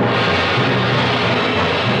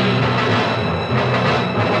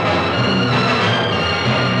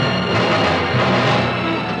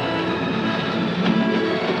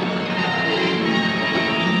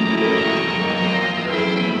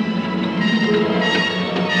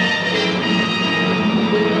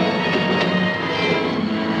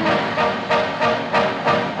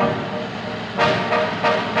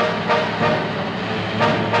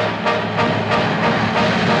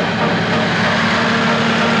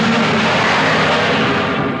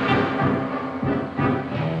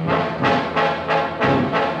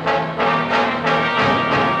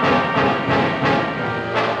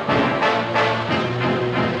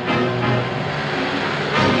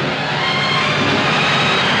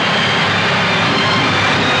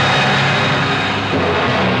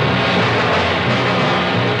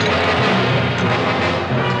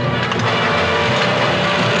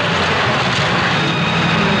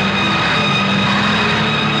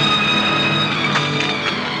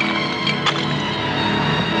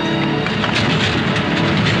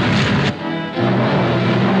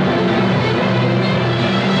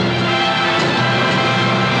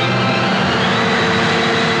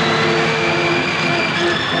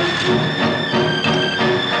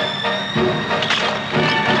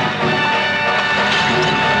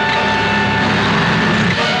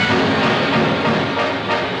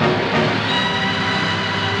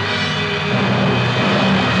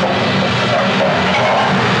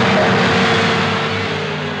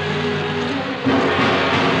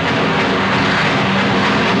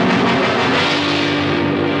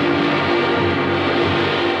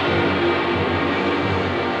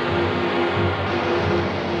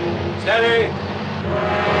 Steady.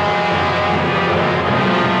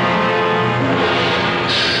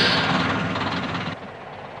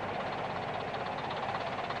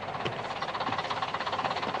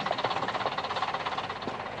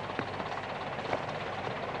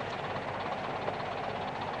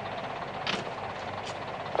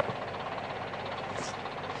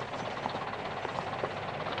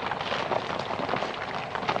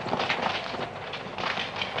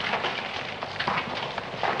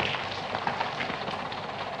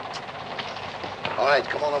 All right,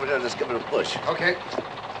 come on over there and let's give it a push. Okay.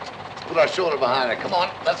 Put our shoulder behind it. Come on,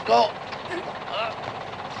 let's go.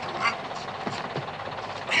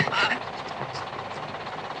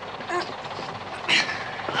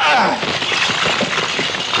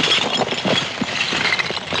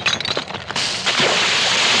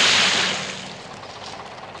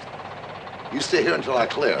 You stay here until I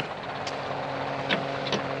clear.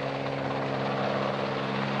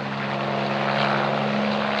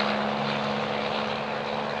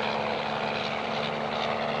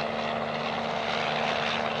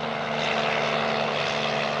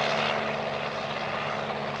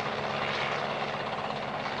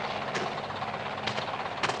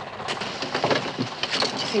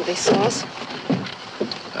 Do you think they saw us?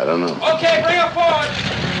 I don't know. Okay, bring her forward.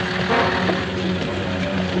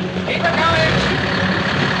 Keep her coming.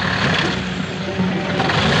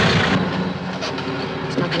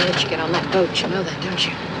 He's not gonna let you get on that boat. You know that, don't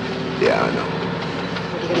you? Yeah, I know.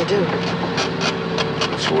 What are you gonna do?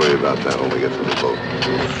 Let's worry about that when we get to the boat.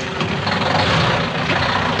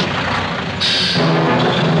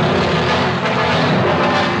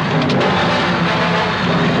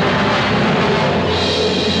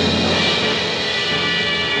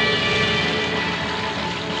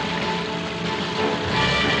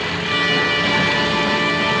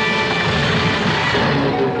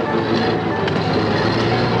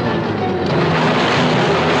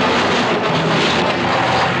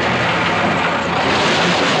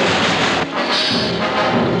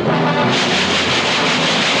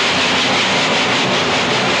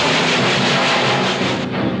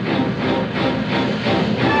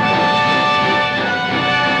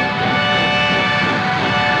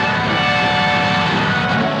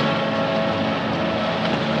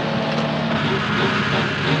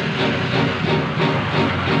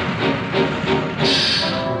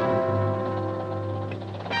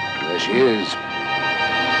 There she is.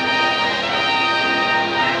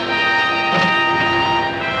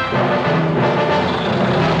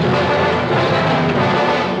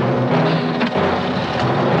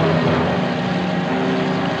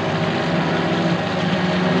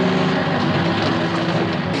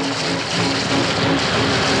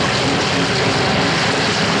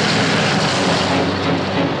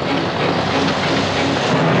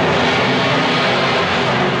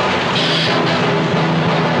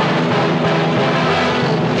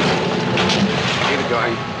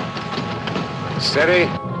 Steady.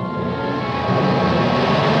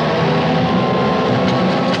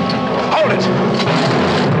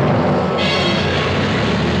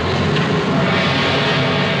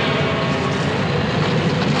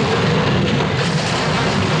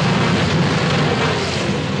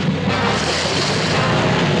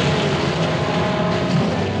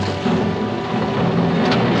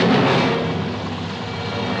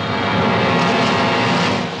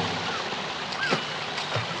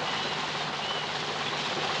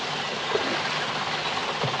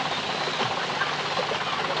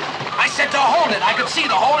 Hold it! I could see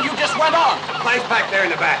the hole. You just went on. Planks back there in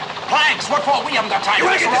the back. Planks? What for? We haven't got time You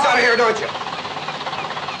want to get this out of here, don't you?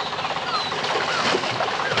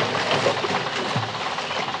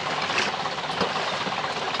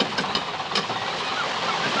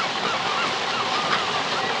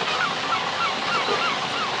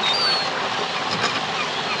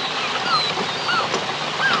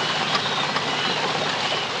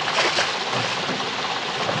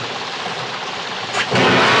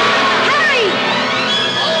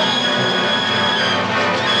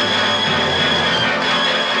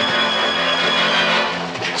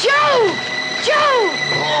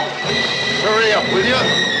 Hurry up, will you?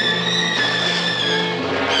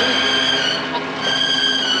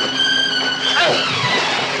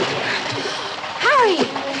 Harry!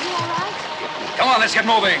 Come on, let's get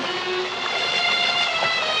moving.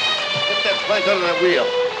 Get that plank under that wheel.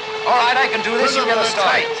 All right, I can do this. You get a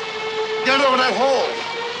start. Get over that hole.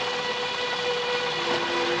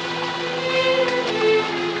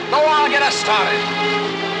 Go on, get us started.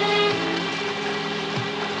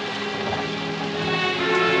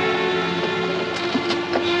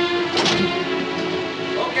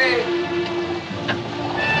 Okay.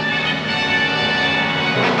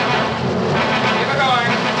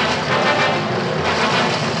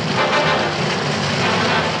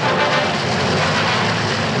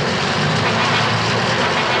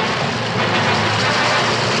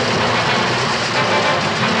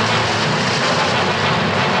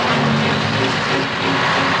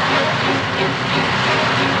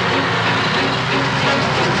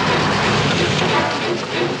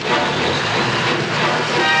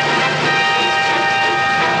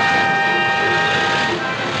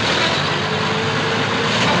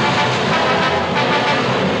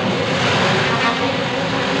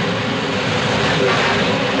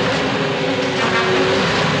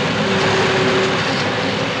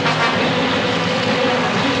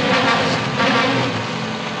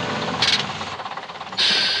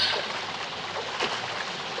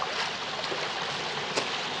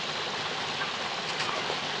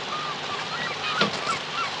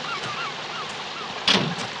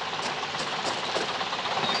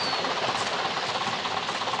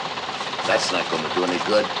 That's not going to do any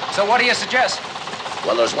good. So what do you suggest?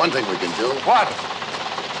 Well, there's one thing we can do. What?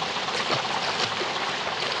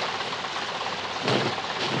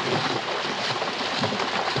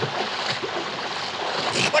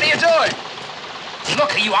 What are you doing?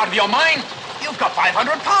 Look, are you out of your mind? You've got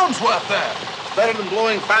 500 pounds worth there. Better than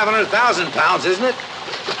blowing 500,000 pounds, isn't it?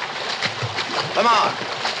 Come on.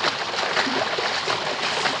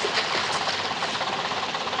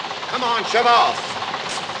 Come on, shove off.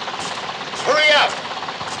 Hurry up.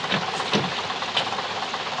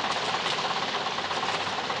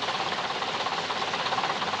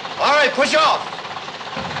 All right, push off.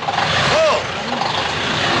 Go.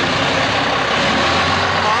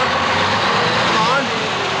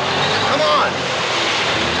 Come on.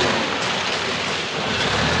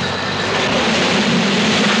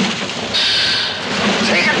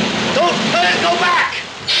 Take it. Don't let it go back.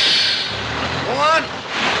 Go on.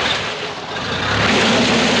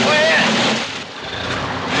 Go ahead.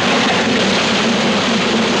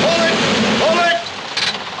 Hold it. Hold it.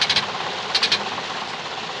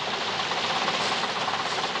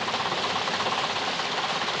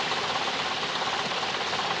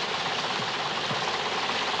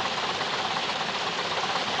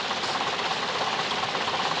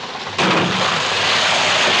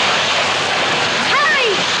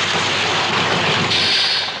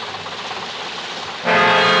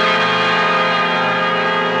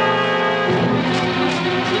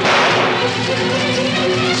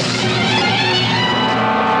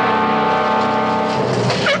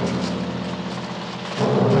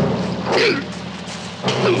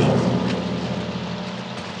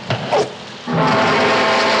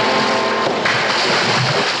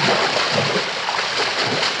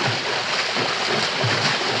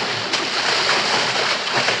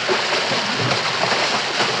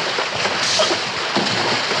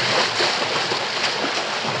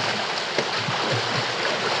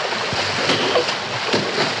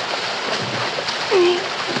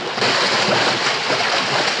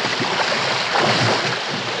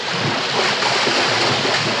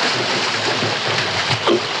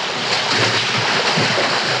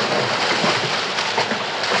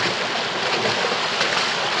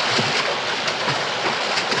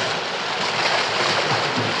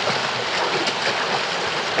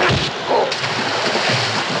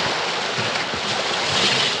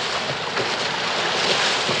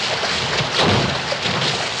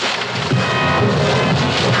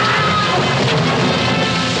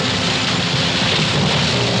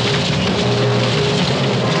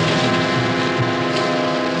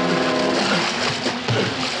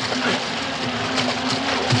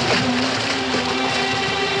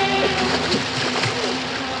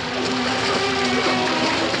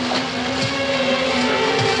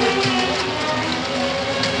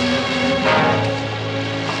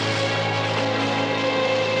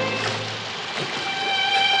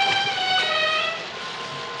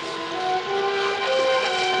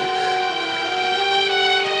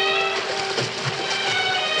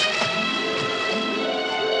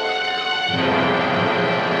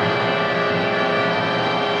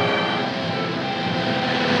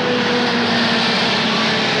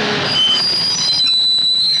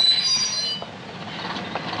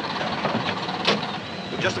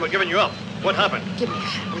 Just about giving you up. What happened? Give me a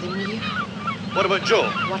hand with him, will you? What about Joe?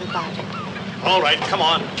 What about him? All right, come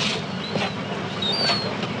on.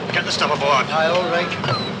 Get the stuff aboard. Aye, all right.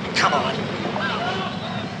 Come on.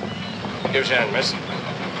 Give us a hand, miss.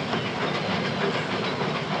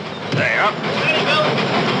 There you are. There you go.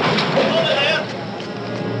 Over there.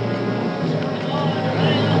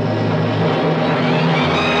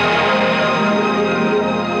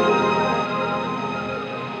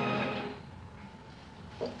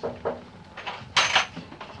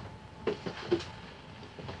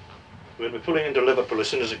 We'll be pulling into Liverpool as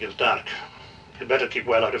soon as it gets dark. You'd better keep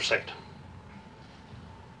well out of sight.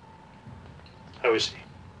 How is he?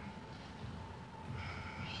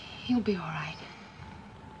 He'll be all right.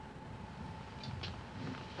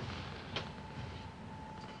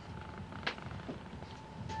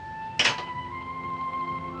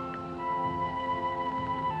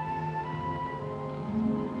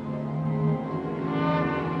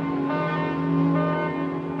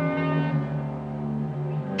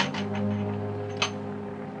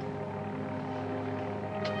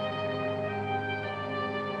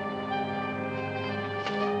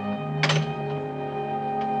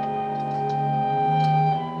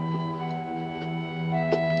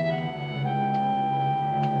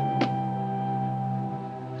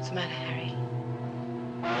 What's the matter, Harry?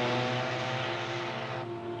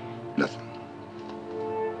 Nothing.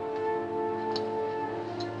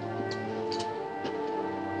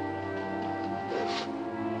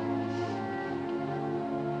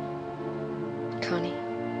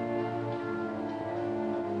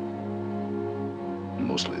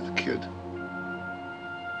 Mostly the kid.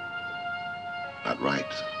 Not right.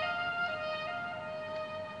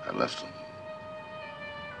 I left him.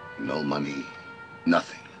 No money,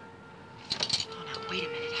 nothing. Oh, now, wait a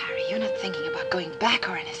minute, Harry. You're not thinking about going back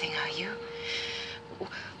or anything, are you?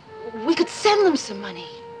 We could send them some money.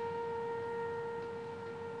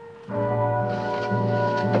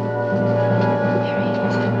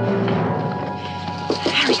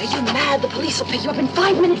 Harry, are you mad? The police will pick you up in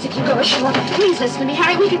 5 minutes if you go ashore. Please listen to me,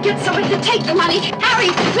 Harry. We could get somebody to take the money.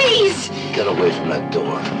 Harry, please! Get away from that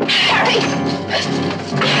door. Harry!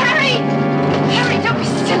 Harry! Harry, don't be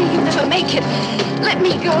silly. You'll never make it. Let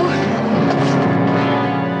me go.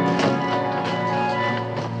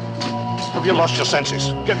 Have you lost your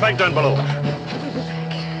senses? Get back down below.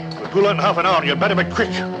 We'll pull out in half an hour. You'd better be quick.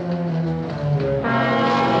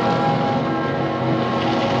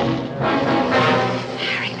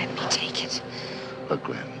 Harry, let me take it. Look,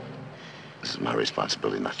 Glenn, this is my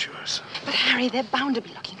responsibility, not yours. But, Harry, they're bound to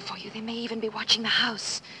be looking for you. They may even be watching the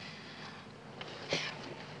house.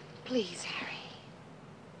 Please, Harry.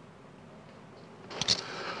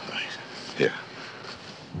 Here.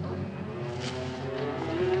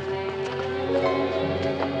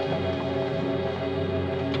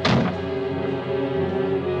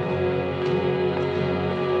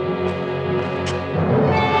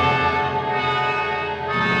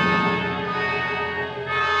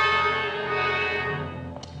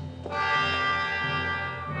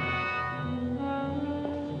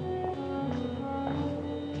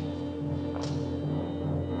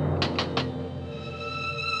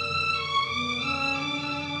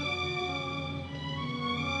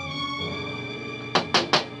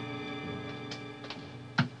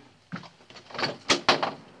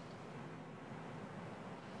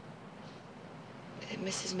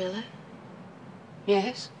 Mrs. Miller?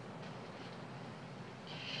 Yes?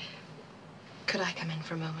 Could I come in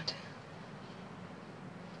for a moment?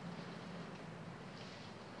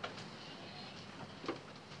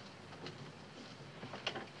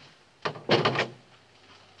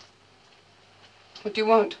 What do you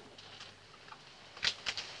want?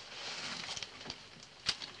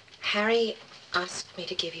 Harry asked me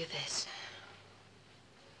to give you this.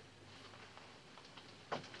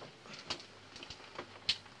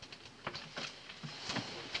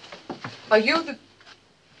 Are you the...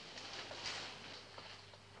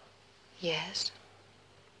 Yes.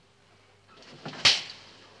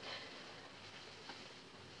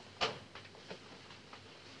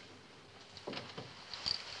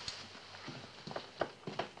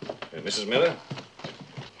 Mrs. Miller?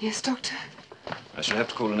 Yes, Doctor? I shall have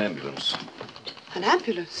to call an ambulance. An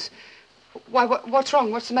ambulance? Why, what's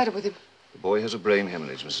wrong? What's the matter with him? The boy has a brain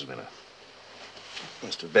hemorrhage, Mrs. Miller.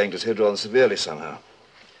 Must have banged his head rather severely somehow.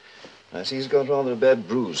 I see he's got rather a bad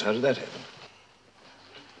bruise. How did that happen?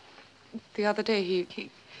 The other day, he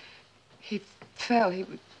fell. He...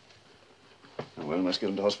 Oh, well, we must get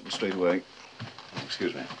him to hospital straight away.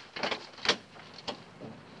 Excuse me.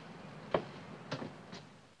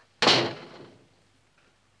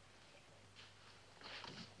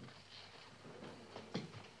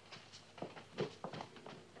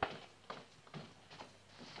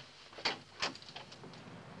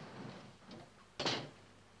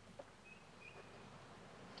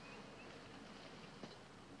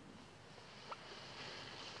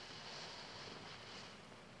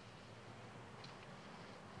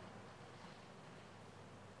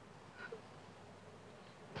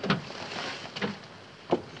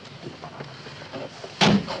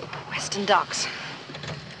 Docks.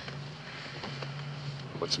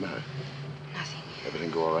 What's the matter? Nothing.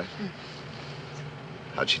 Everything go all right?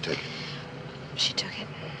 How'd she take it? She took it.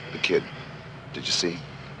 The kid. Did you see?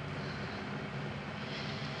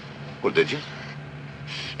 Well, did you?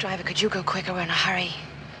 Driver, could you go quicker? We're in a hurry.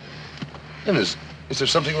 Then is there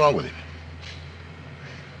something wrong with him?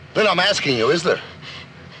 Then I'm asking you, is there?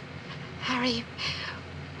 Harry,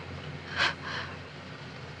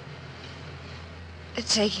 they're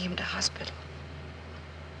taking him to hospital.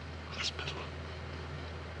 Hospital?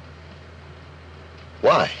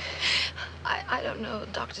 Why? I don't know. The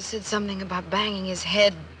doctor said something about banging his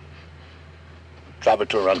head. Drive it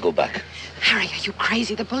to her, I'll go back. Harry, are you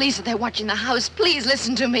crazy? The police are there watching the house. Please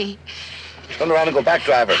listen to me. Turn around and go back,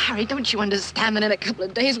 driver. Harry, don't you understand that in a couple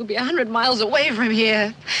of days we'll be 100 miles away from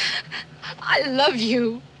here? I love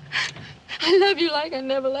you. I love you like I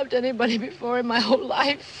never loved anybody before in my whole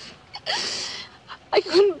life. I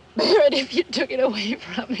couldn't bear it if you took it away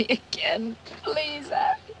from me again. Please,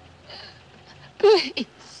 Harry. Please.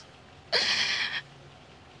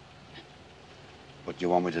 What do you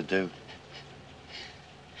want me to do?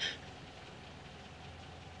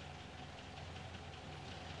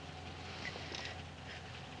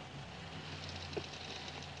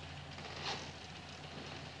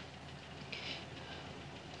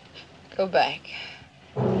 Go back.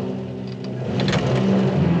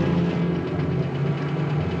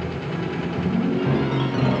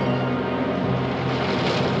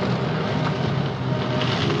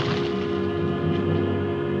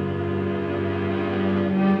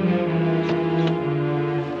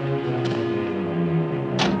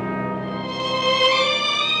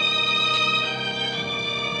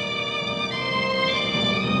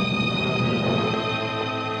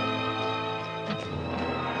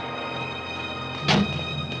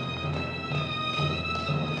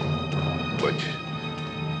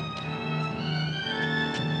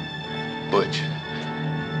 Butch.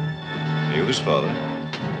 Are you his father?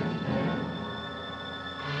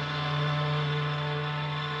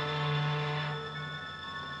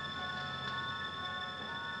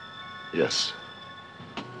 Yes.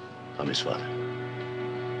 I'm his father.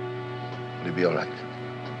 Will he be all right?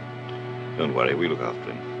 Don't worry, we look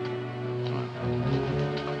after him.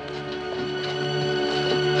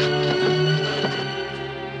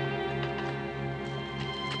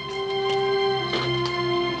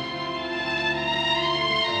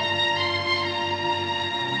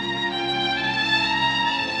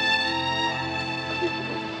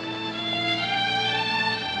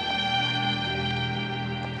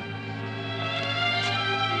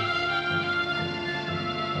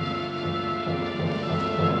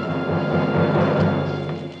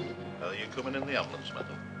 Are you coming in the ambulance,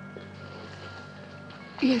 madam?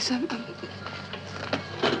 Yes, I'm...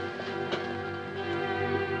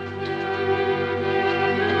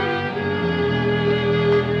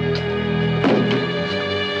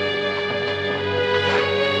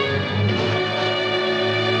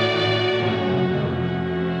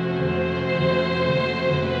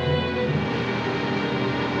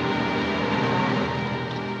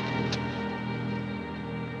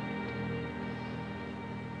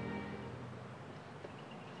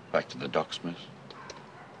 Back to the docks, miss.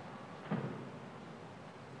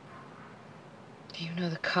 Do you know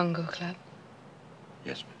the Congo Club?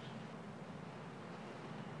 Yes,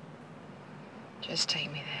 miss. Just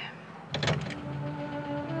take me there.